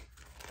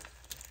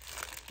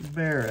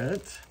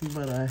Barrett,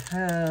 but I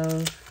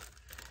have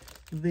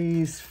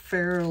these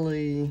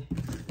fairly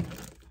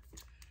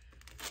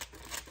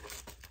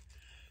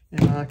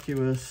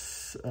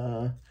innocuous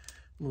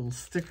little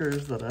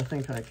stickers that I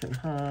think I can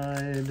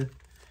hide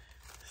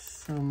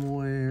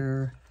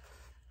somewhere.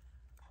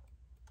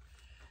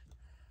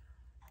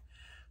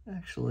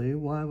 Actually,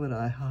 why would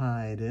I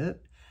hide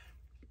it?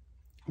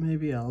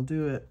 Maybe I'll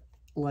do it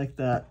like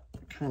that,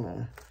 kind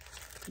of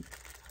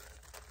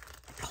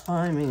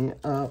climbing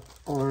up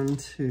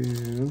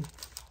onto.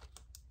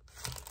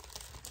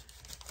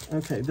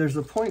 Okay, there's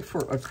a point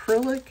for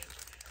acrylic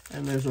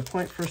and there's a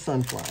point for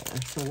sunflower.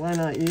 So why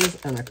not use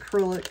an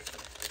acrylic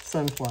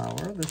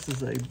sunflower? This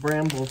is a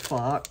Bramble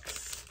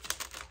Fox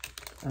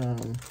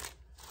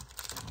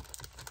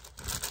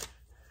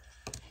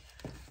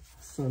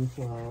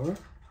sunflower.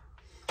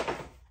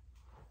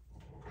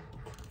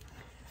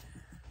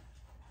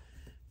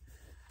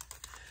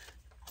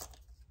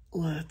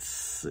 Let's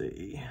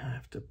see, I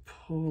have to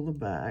pull the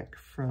back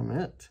from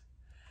it.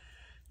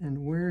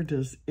 And where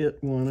does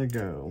it want to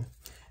go?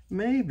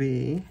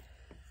 Maybe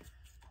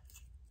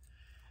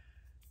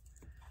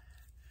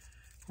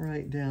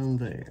right down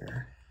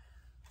there.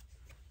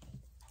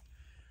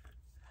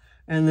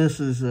 And this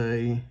is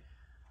a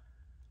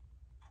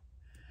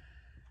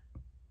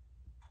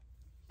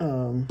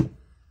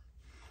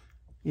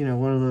you know,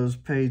 one of those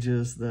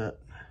pages that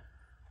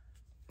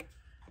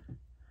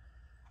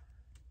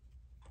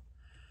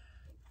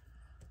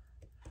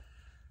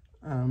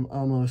I'm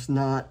almost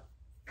not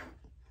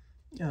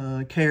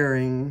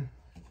caring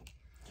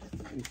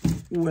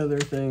whether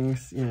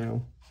things, you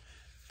know,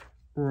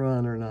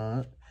 run or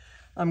not.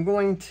 I'm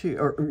going to,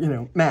 or you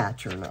know,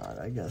 match or not,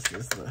 I guess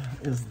is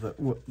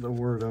the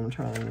word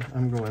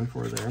I'm going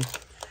for there.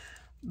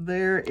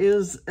 There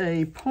is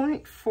a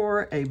point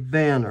for a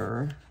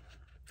banner,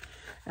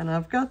 and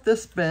I've got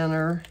this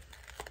banner,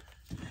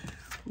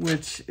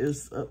 which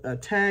is a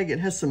tag. It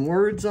has some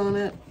words on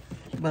it,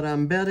 but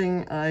I'm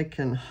betting I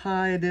can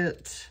hide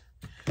it.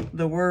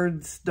 The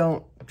words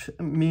don't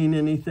mean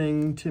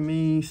anything to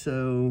me,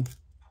 so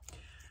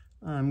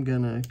I'm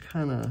gonna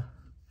kind of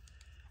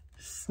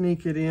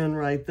sneak it in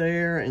right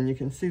there, and you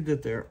can see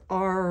that there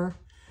are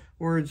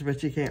words,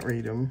 but you can't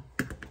read them,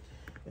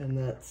 and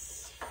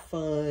that's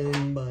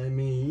fine by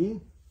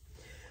me.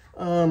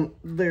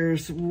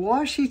 There's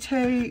washi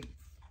tape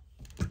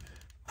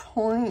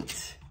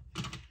point,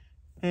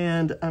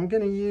 and I'm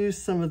gonna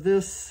use some of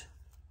this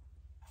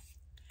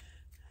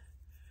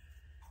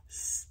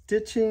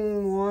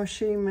stitching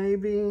washi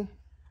maybe.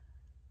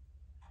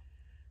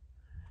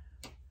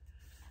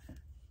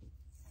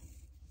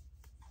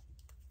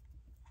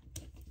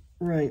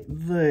 Right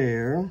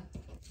there,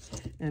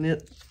 and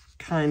it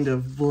kind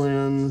of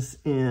blends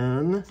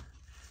in,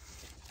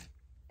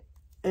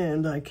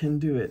 and I can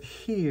do it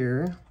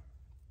here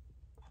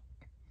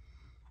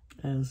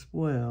as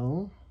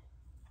well.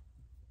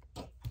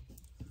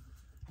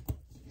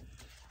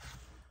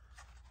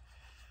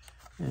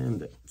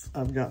 And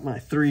I've got my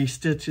 3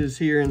 stitches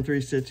here and 3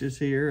 stitches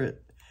here.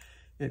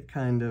 It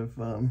kind of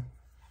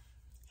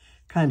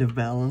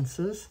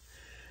balances.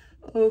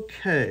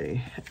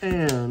 Okay,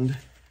 and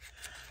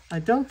I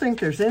don't think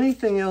there's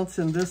anything else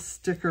in this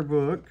sticker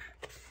book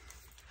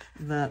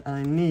that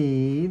I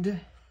need.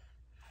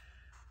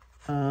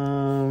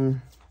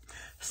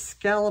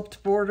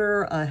 Scalloped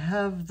border, I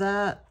have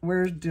that.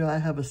 Where do I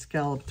have a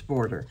scalloped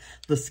border?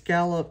 The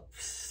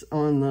scallops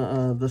on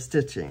the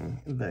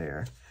stitching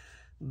there.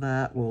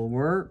 That will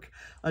work.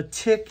 A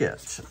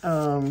ticket.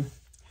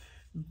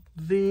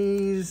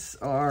 These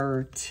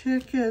are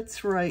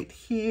tickets right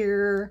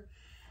here.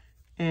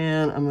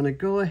 And I'm gonna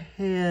go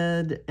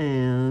ahead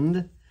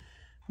and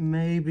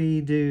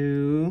maybe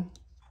do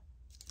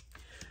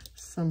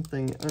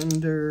something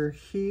under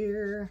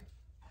here,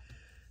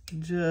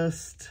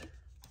 just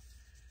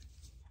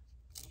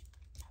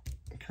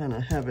kind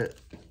of have it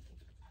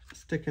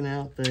sticking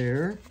out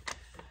there.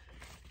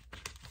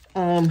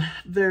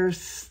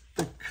 There's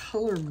the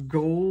color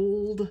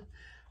gold.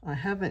 I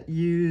haven't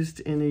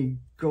used any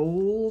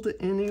gold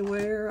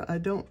anywhere, I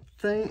don't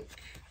think.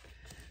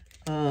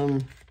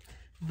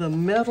 The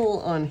metal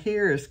on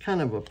here is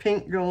kind of a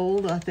pink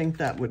gold. I think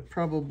that would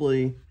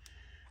probably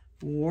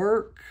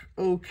work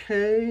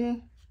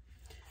okay.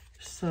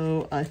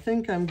 So I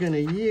think I'm going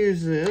to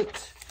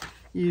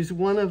use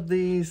one of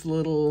these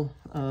little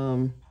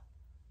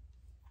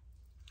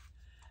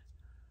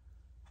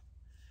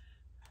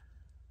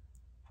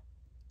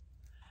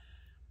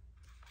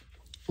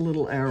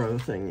little arrow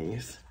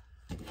thingies.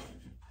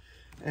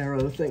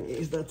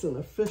 That's an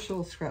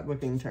official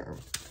scrapbooking term.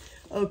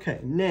 Okay,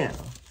 now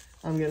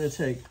I'm going to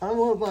take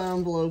envelope by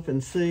envelope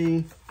and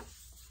see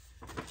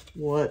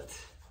what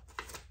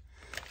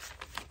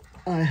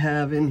I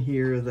have in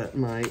here that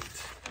might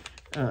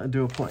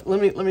do a point. Let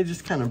me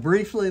just kind of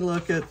briefly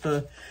look at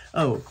the,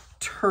 oh,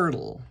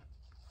 turtle.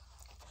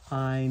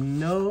 I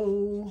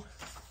know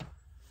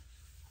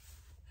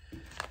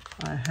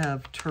I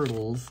have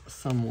turtles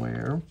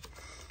somewhere.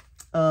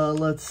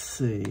 Let's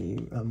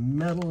see, a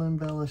metal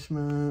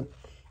embellishment,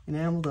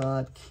 enamel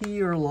dot,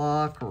 key or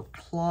lock or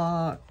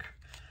clock.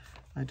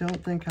 I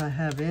don't think I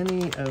have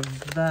any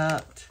of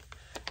that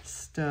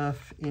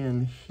stuff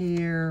in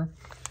here.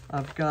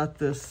 I've got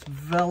this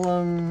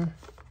vellum.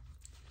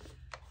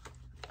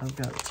 I've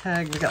got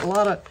tag. We've got a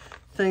lot of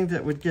things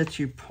that would get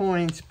you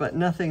points, but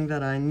nothing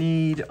that I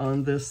need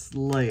on this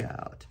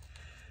layout.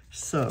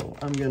 So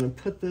I'm going to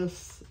put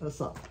this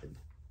aside.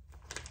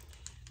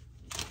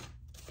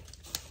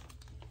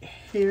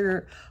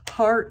 Here,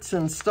 hearts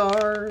and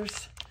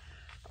stars.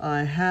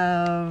 I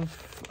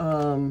have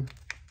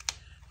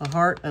a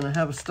heart and I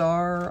have a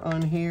star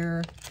on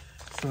here,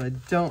 so I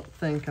don't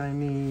think I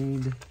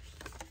need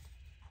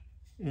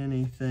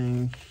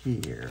anything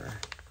here,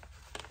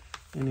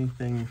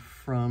 anything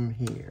from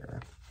here.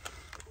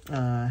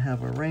 I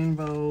have a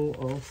rainbow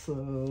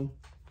also.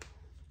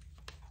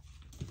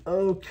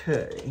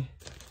 Okay,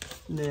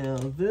 now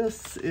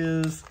this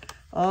is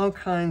all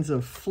kinds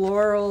of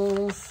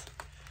florals.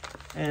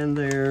 And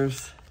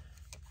there's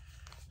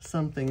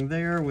something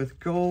there with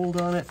gold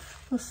on it.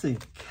 Let's see,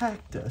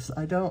 cactus.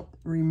 I don't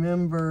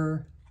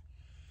remember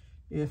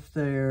if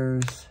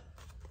there's,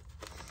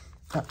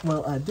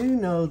 well, I do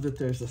know that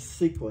there's a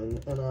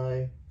sequin, and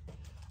I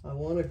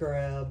want to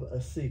grab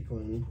a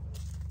sequin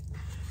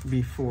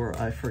before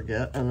I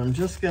forget. And I'm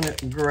just going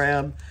to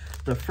grab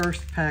the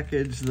first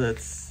package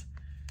that's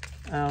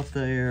out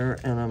there,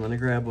 and I'm going to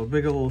grab a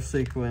big old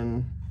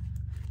sequin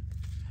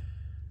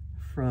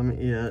from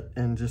it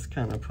and just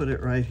kind of put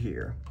it right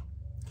here.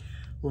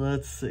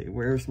 Let's see,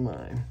 where's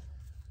mine?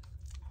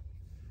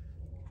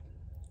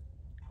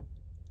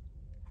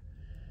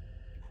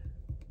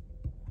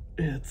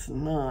 It's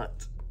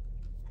not.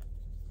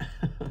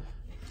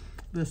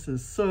 This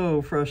is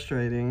so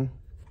frustrating.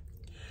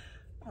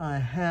 I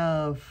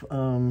have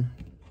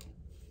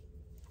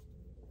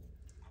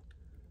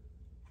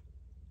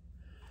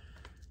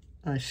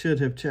I should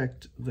have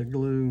checked the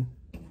glue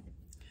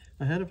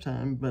ahead of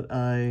time, but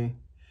I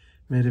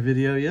made a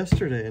video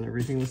yesterday and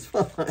everything was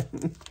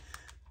fine.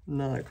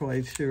 Not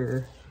quite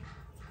sure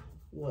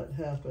what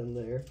happened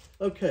there.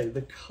 Okay,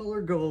 the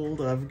color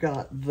gold I've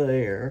got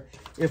there.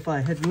 If I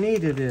had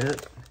needed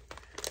it,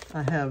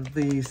 I have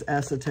these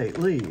acetate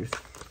leaves,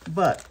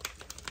 but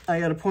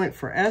I got a point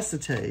for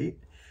acetate,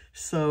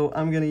 so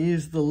I'm going to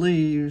use the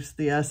leaves,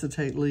 the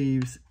acetate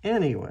leaves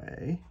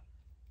anyway.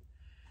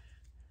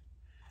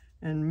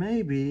 And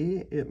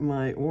maybe it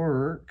might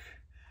work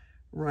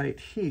right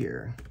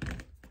here.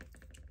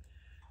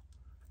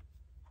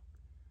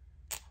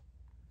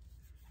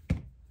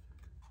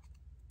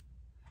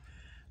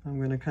 I'm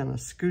going to kind of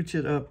scooch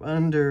it up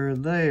under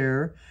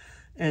there,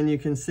 and you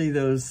can see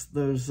those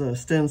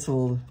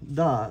stenciled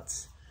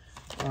dots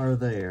are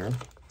there.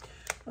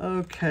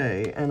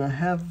 Okay, and I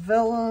have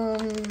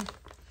vellum.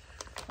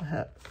 I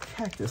have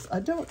cactus. I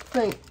don't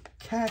think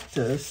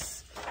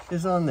cactus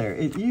is on there.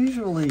 It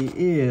usually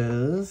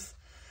is,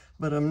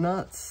 but I'm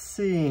not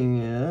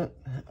seeing it.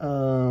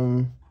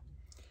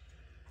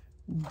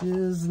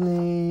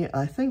 Disney,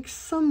 I think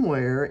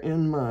somewhere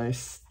in my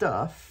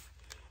stuff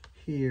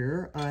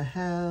here, I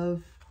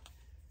have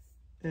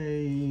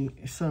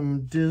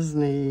some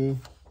Disney,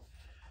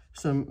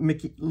 some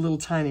little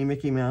tiny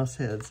Mickey Mouse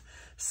heads.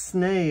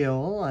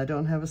 Snail, I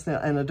don't have a snail,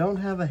 and I don't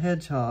have a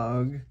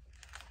hedgehog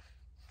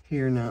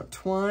here now.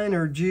 Twine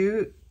or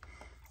jute,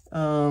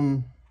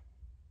 a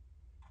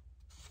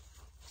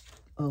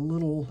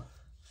little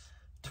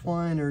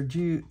twine or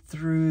jute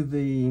through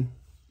the,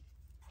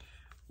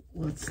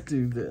 let's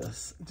do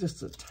this,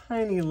 just a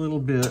tiny little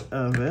bit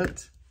of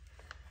it.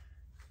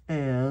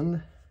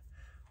 And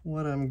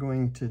what I'm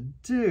going to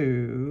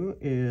do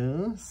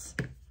is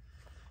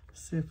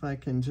see if I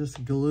can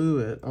just glue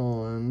it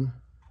on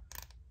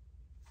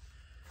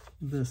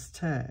this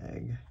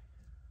tag,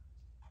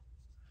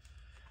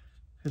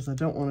 because I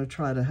don't want to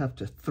try to have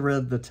to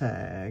thread the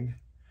tag.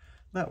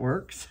 That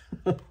works.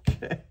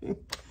 Okay.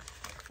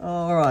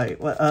 All right.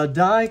 Well, a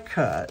die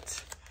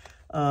cut.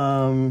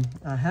 I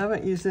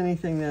haven't used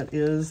anything that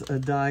is a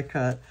die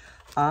cut.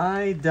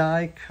 I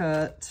die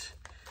cut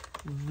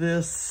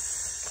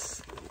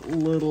this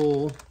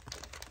little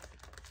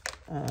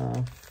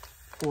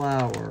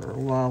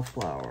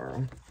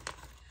wildflower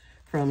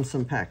from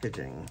some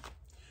packaging.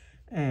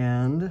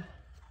 And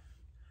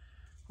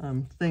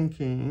I'm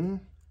thinking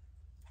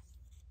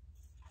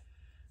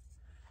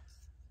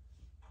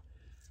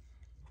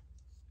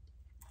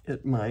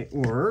it might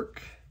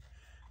work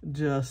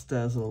just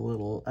as a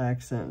little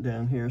accent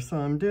down here. So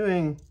I'm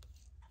doing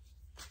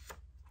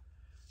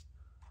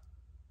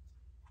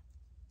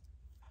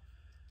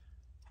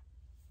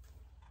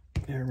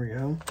there we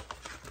go.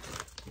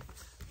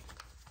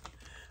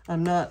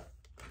 I'm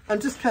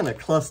just kind of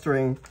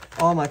clustering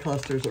all my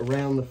clusters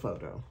around the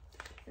photo,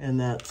 and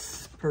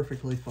that's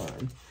perfectly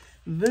fine.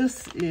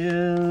 This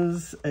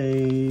is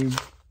a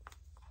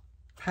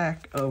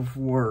pack of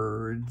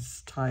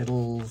words,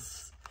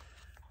 titles,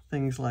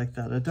 things like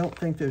that. I don't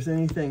think there's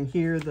anything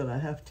here that I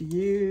have to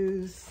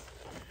use.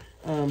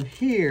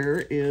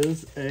 Here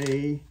is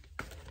a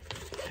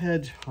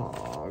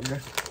hedgehog,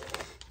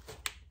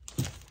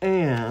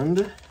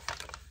 and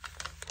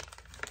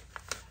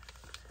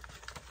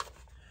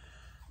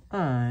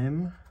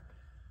I'm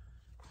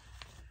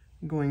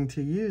going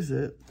to use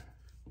it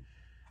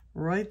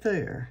right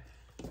there.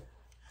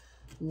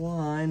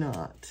 Why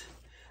not?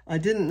 I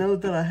didn't know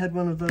that I had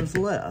one of those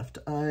left.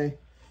 I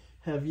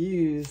have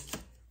used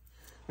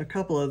a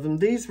couple of them.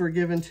 These were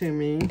given to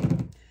me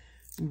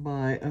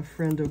by a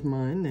friend of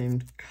mine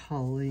named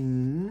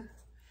Colleen,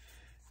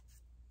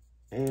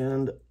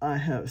 and I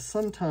have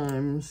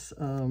sometimes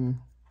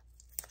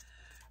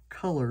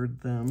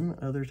colored them.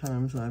 Other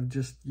times I've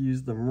just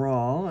used them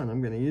raw, and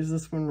I'm going to use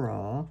this one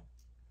raw.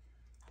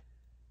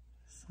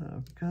 So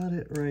I've got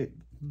it right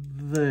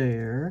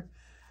there.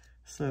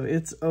 So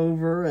it's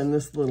over, and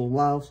this little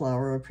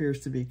wildflower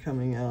appears to be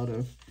coming out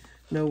of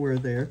nowhere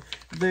there.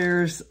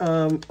 There's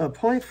a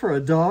point for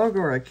a dog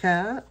or a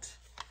cat,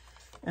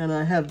 and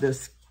I have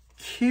this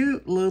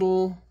cute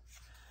little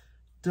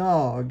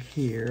dog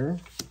here.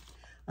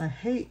 I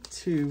hate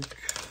to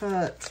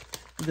cut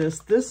this.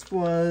 This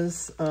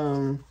was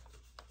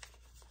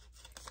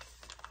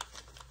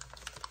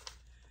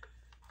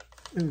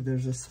ooh,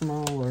 there's a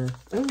smaller,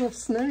 oh, a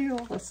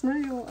snail, I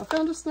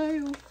found a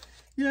snail,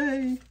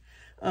 yay.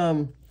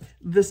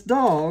 This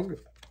dog,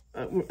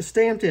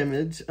 stamped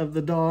image of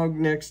the dog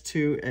next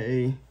to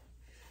a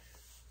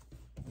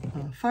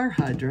fire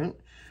hydrant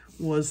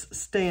was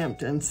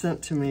stamped and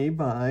sent to me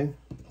by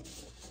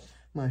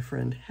my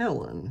friend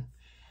Helen.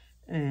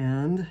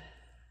 And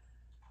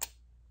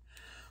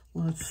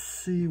let's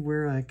see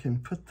where I can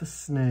put the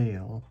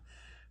snail.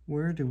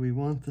 Where do we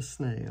want the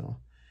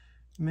snail?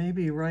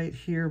 Maybe right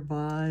here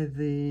by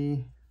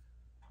the,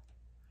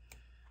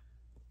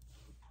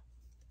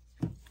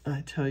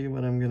 I tell you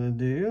what I'm going to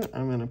do.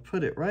 I'm going to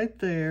put it right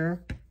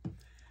there,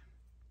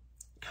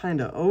 kind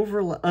of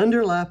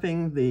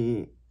underlapping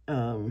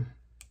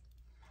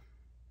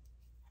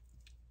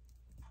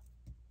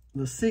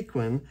the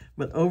sequin,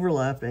 but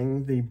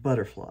overlapping the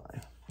butterfly.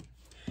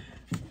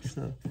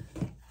 So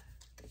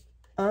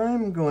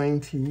I'm going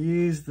to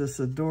use this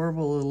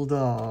adorable little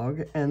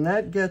dog, and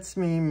that gets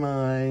me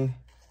my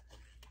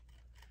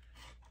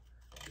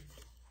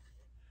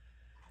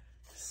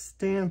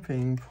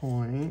stamping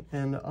point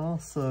and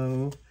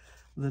also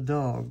the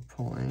dog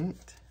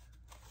point.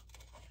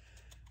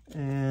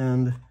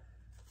 And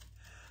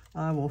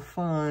I will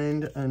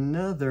find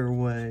another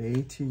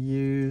way to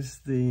use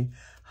the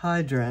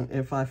hydrant.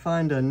 If I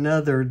find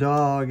another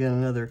dog in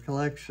another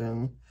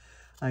collection,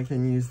 I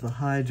can use the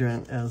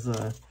hydrant as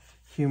a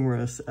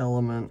humorous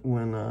element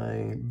when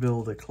I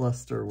build a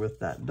cluster with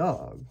that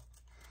dog.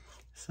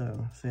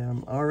 So, see,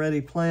 I'm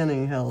already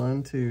planning,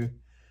 Helen, to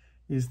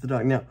use the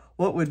dog. Now,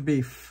 what would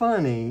be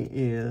funny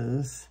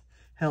is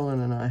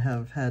Helen and I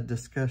have had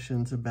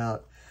discussions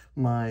about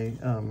my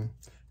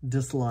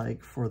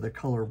dislike for the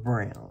color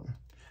brown.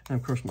 And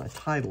of course, my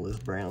title is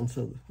brown,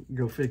 so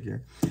go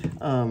figure.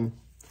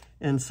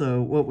 And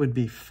so what would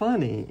be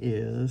funny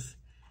is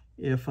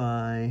if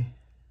I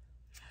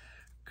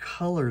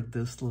colored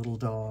this little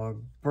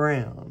dog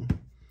brown.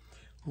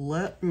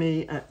 Let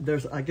me,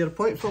 I get a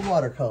point for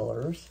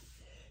watercolors,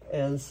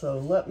 and so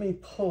let me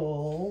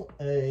pull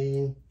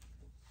a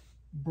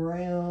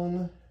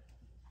brown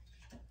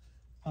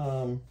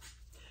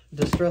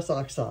Distress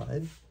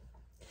Oxide,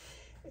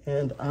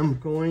 and I'm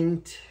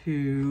going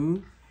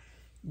to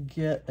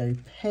get a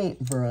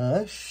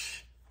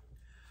paintbrush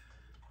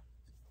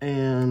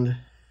and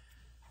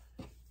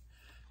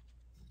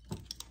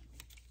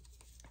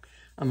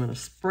I'm going to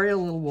spray a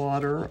little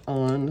water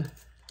on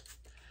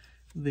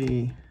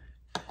the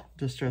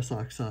Distress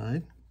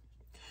Oxide,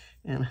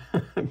 and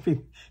it'd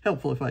be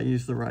helpful if I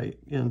use the right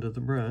end of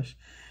the brush,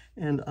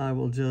 and I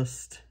will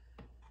just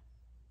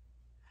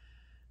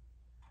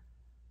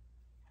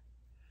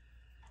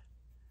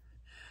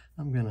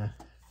I'm going to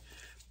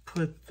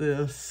put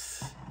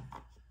this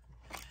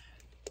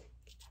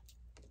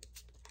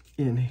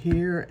in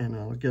here, and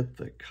I'll get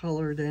the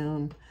color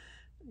down.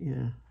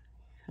 Yeah,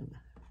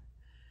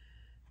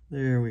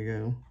 there we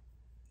go.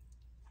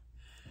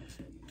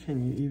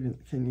 Can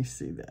you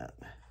see that?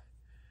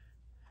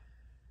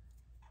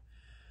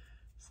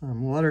 So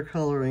I'm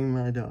watercoloring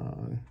my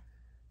dog.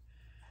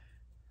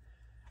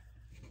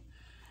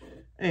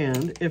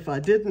 And if I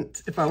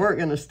weren't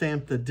going to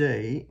stamp the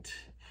date,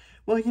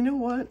 well, you know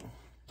what?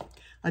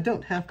 I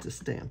don't have to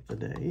stamp the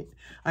date.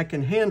 I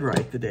can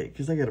handwrite the date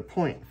because I get a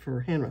point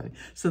for handwriting.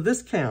 So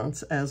this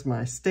counts as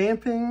my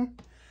stamping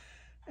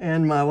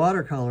and my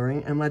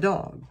watercoloring and my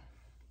dog.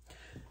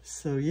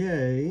 So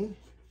yay.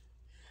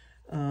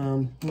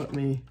 Let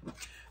me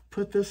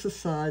put this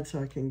aside so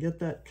I can get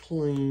that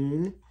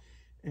clean,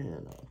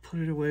 and I'll put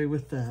it away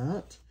with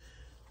that.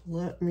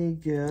 Let me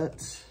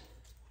get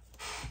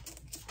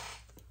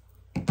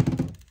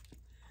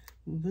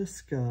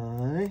this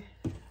guy,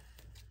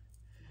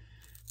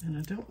 and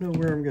I don't know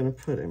where I'm going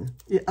to put him.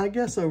 Yeah, I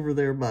guess over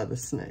there by the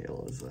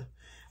snail is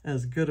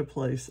as good a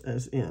place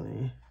as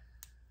any.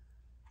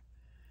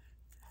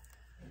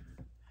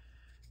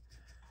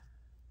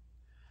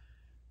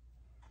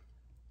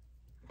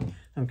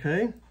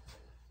 Okay,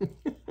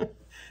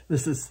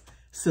 this is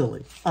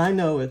silly. I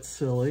know it's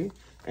silly,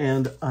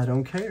 and I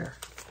don't care.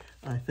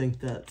 I think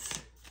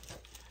that's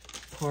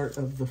part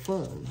of the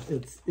fun.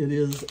 It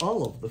is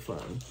all of the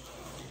fun.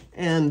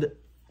 And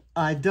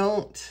I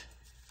don't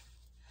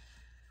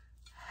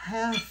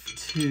have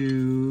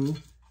to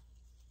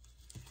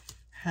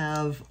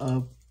have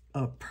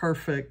a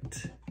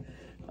perfect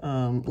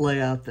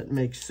layout that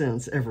makes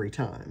sense every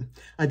time.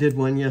 I did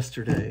one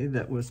yesterday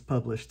that was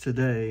published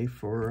today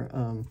for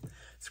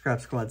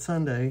Scrap Squad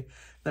Sunday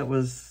that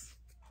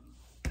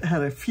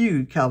had a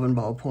few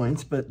Calvinball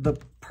points, but the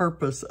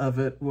purpose of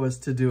it was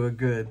to do a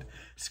good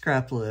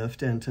scrap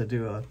lift and to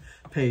do a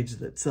page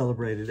that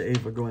celebrated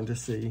Ava going to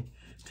see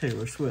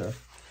Taylor Swift.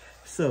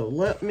 So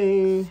let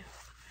me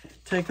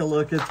take a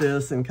look at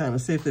this and kind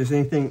of see if there's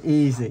anything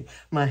easy.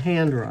 My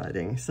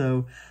handwriting.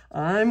 So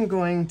I'm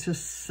going to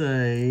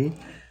say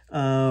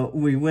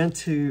we went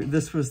to,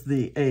 this was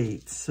the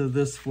 8th. So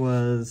this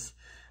was,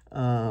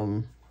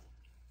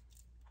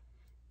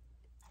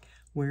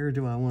 where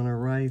do I want to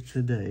write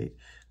the date?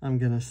 I'm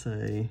going to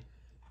say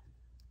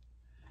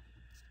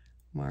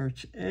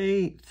March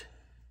 8th,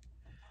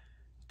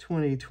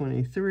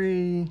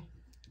 2023.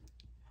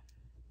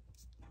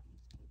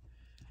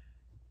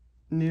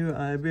 New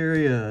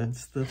Iberia.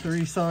 It's the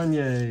 3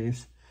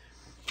 Sonyas.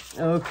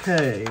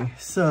 Okay,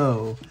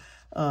 so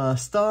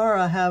star,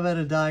 I have it.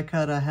 A die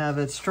cut, I have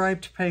it.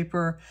 Striped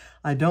paper,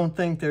 I don't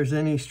think there's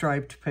any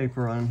striped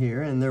paper on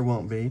here, and there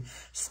won't be.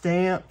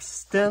 Stamp,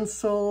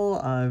 stencil,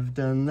 I've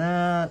done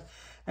that.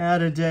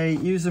 Add a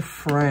date, use a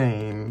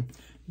frame.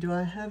 Do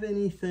I have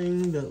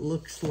anything that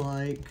looks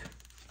like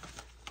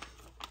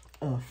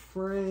a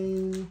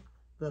frame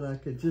that I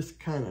could just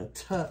kind of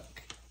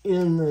tuck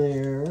in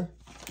there?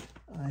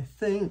 I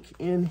think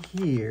in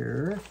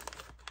here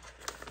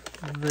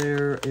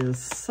there is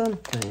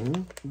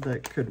something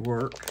that could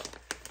work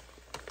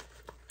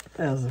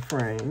as a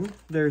frame.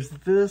 There's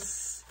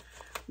this,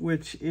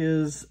 which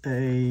is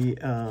a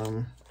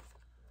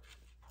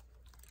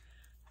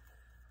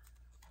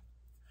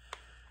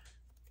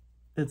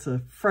it's a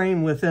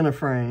frame within a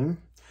frame.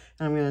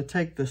 I'm going to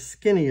take the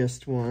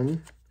skinniest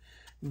one,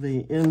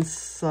 the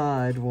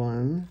inside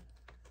one,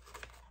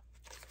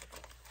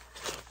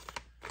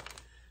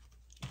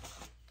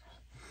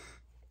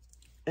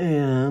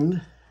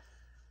 and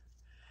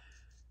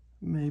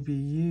maybe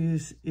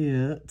use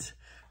it.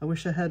 I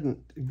wish I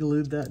hadn't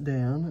glued that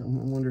down. I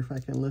wonder if I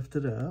can lift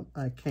it up.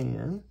 I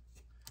can.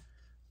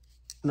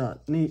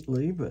 Not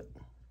neatly, but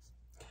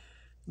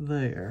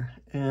there.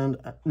 And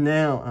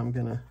now I'm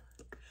going to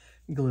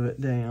glue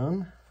it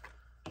down.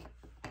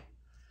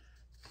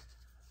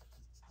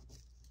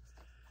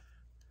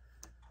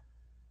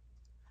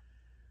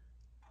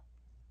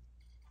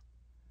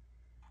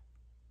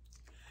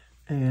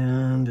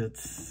 And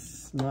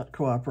it's not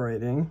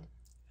cooperating.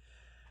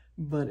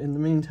 But in the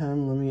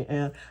meantime, let me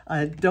add,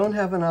 I don't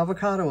have an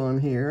avocado on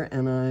here,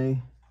 and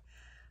I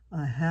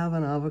have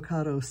an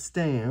avocado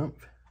stamp.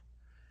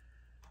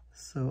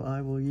 So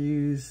I will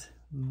use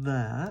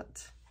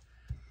that.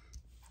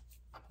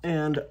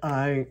 And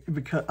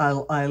because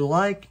I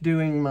like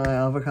doing my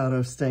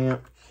avocado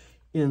stamp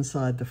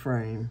inside the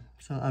frame.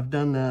 So I've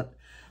done that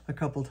a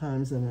couple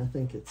times, and I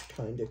think it's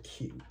kind of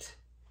cute.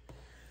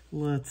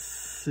 Let's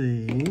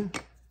see.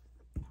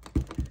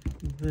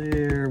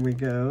 There we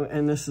go.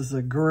 And this is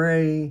a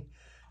gray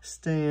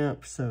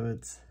stamp, so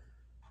it's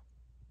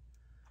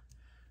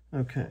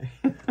okay.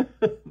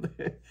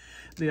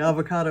 The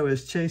avocado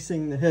is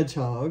chasing the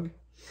hedgehog,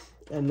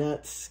 and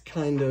that's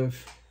kind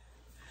of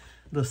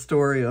the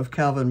story of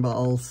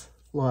Calvinball's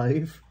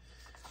life.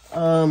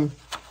 Let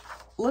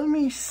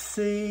me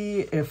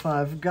see if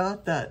I've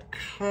got that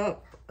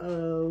cup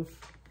of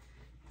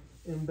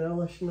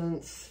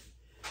embellishments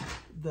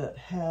that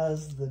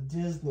has the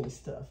Disney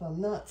stuff.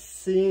 I'm not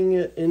seeing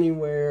it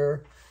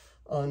anywhere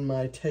on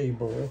my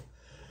table,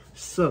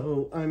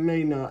 so I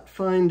may not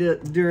find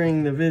it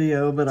during the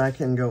video, but I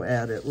can go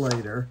add it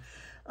later.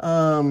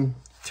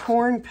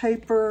 Torn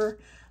paper,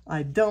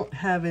 I don't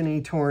have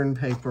any torn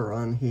paper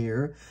on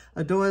here.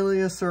 A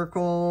doily, a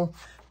circle,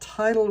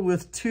 titled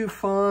with 2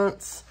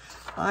 fonts.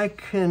 I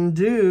can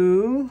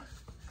do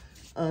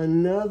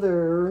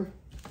another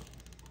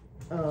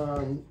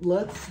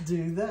let's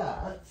do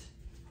that.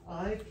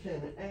 I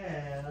can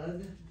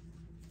add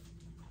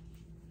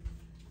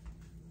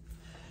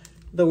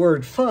the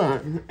word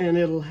fun, and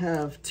it'll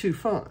have two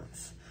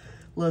fonts.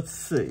 Let's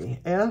see,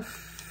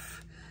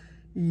 F,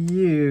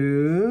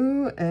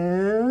 U,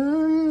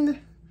 and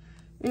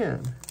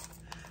N.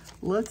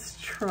 Let's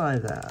try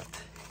that.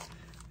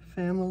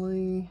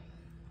 Family.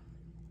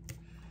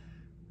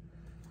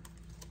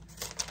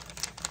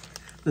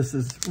 This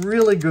is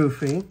really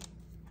goofy,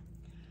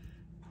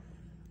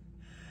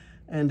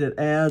 and it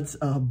adds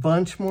a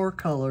bunch more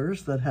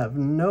colors that have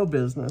no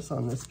business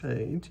on this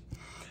page.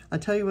 I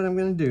tell you what I'm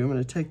going to do. I'm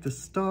going to take the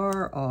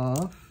star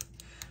off.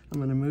 I'm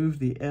going to move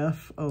the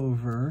F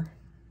over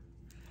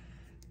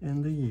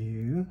and the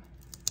U.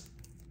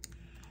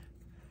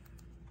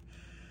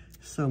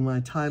 So my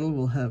title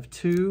will have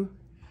two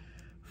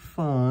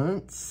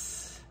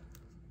fonts.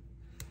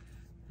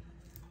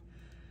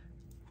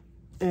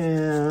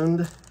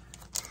 And,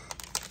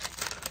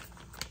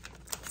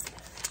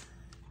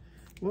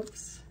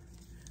 whoops,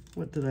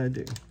 what did I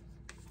do?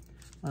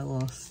 I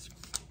lost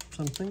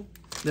something.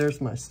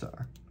 There's my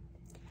star.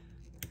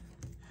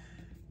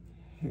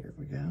 Here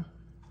we go.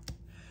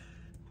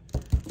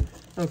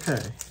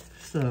 Okay,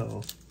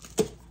 so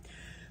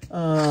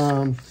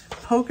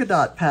polka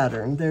dot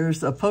pattern.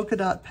 There's a polka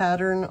dot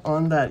pattern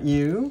on that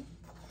U.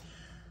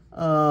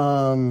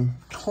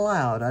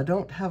 Cloud. I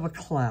don't have a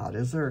cloud.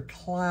 Is there a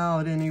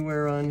cloud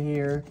anywhere on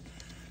here?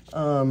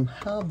 How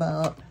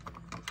about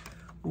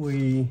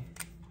we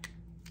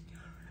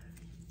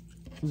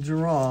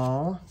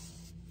draw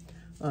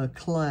a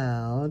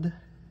cloud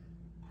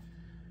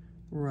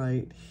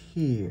right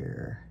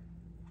here.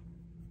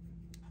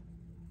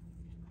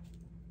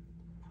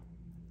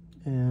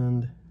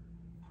 And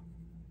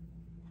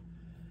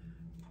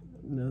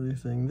another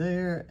thing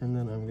there, and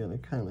then I'm going to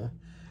kind of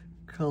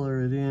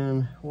color it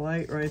in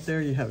white right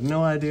there. You have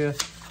no idea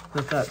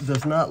that that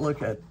does not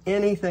look at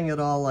anything at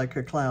all like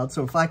a cloud.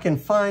 So if I can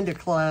find a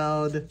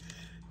cloud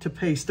to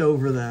paste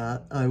over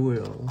that, I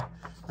will.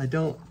 I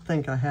don't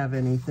think I have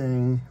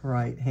anything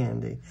right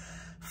handy.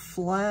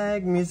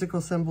 Flag, musical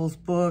symbols,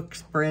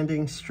 books,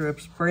 branding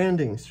strips.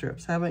 Branding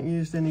strips. Haven't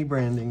used any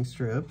branding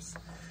strips.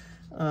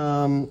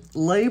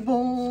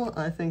 Label,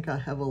 I think I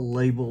have a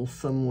label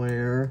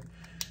somewhere.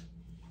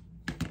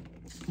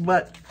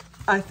 But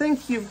I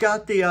think you've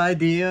got the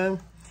idea.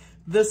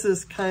 This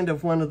is kind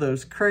of one of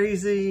those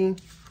crazy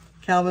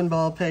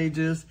Calvinball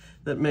pages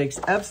that makes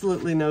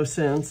absolutely no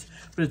sense,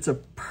 but it's a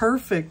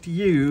perfect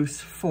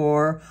use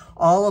for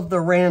all of the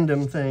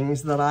random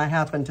things that I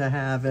happen to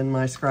have in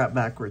my Scrap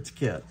Backwards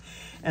kit.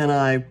 And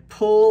I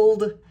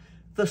pulled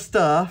the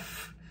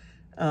stuff,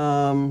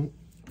 found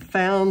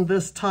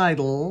this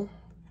title,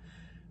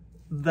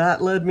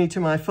 that led me to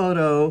my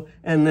photo,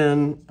 and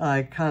then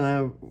I kind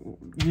of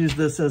used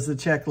this as a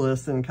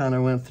checklist and kind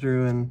of went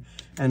through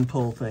and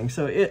pulled things.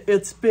 So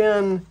it's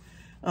been,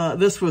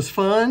 this was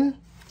fun,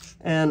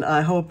 and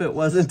I hope it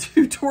wasn't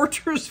too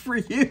torturous for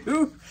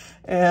you.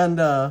 And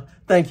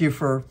thank you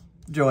for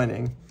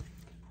joining.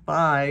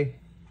 Bye.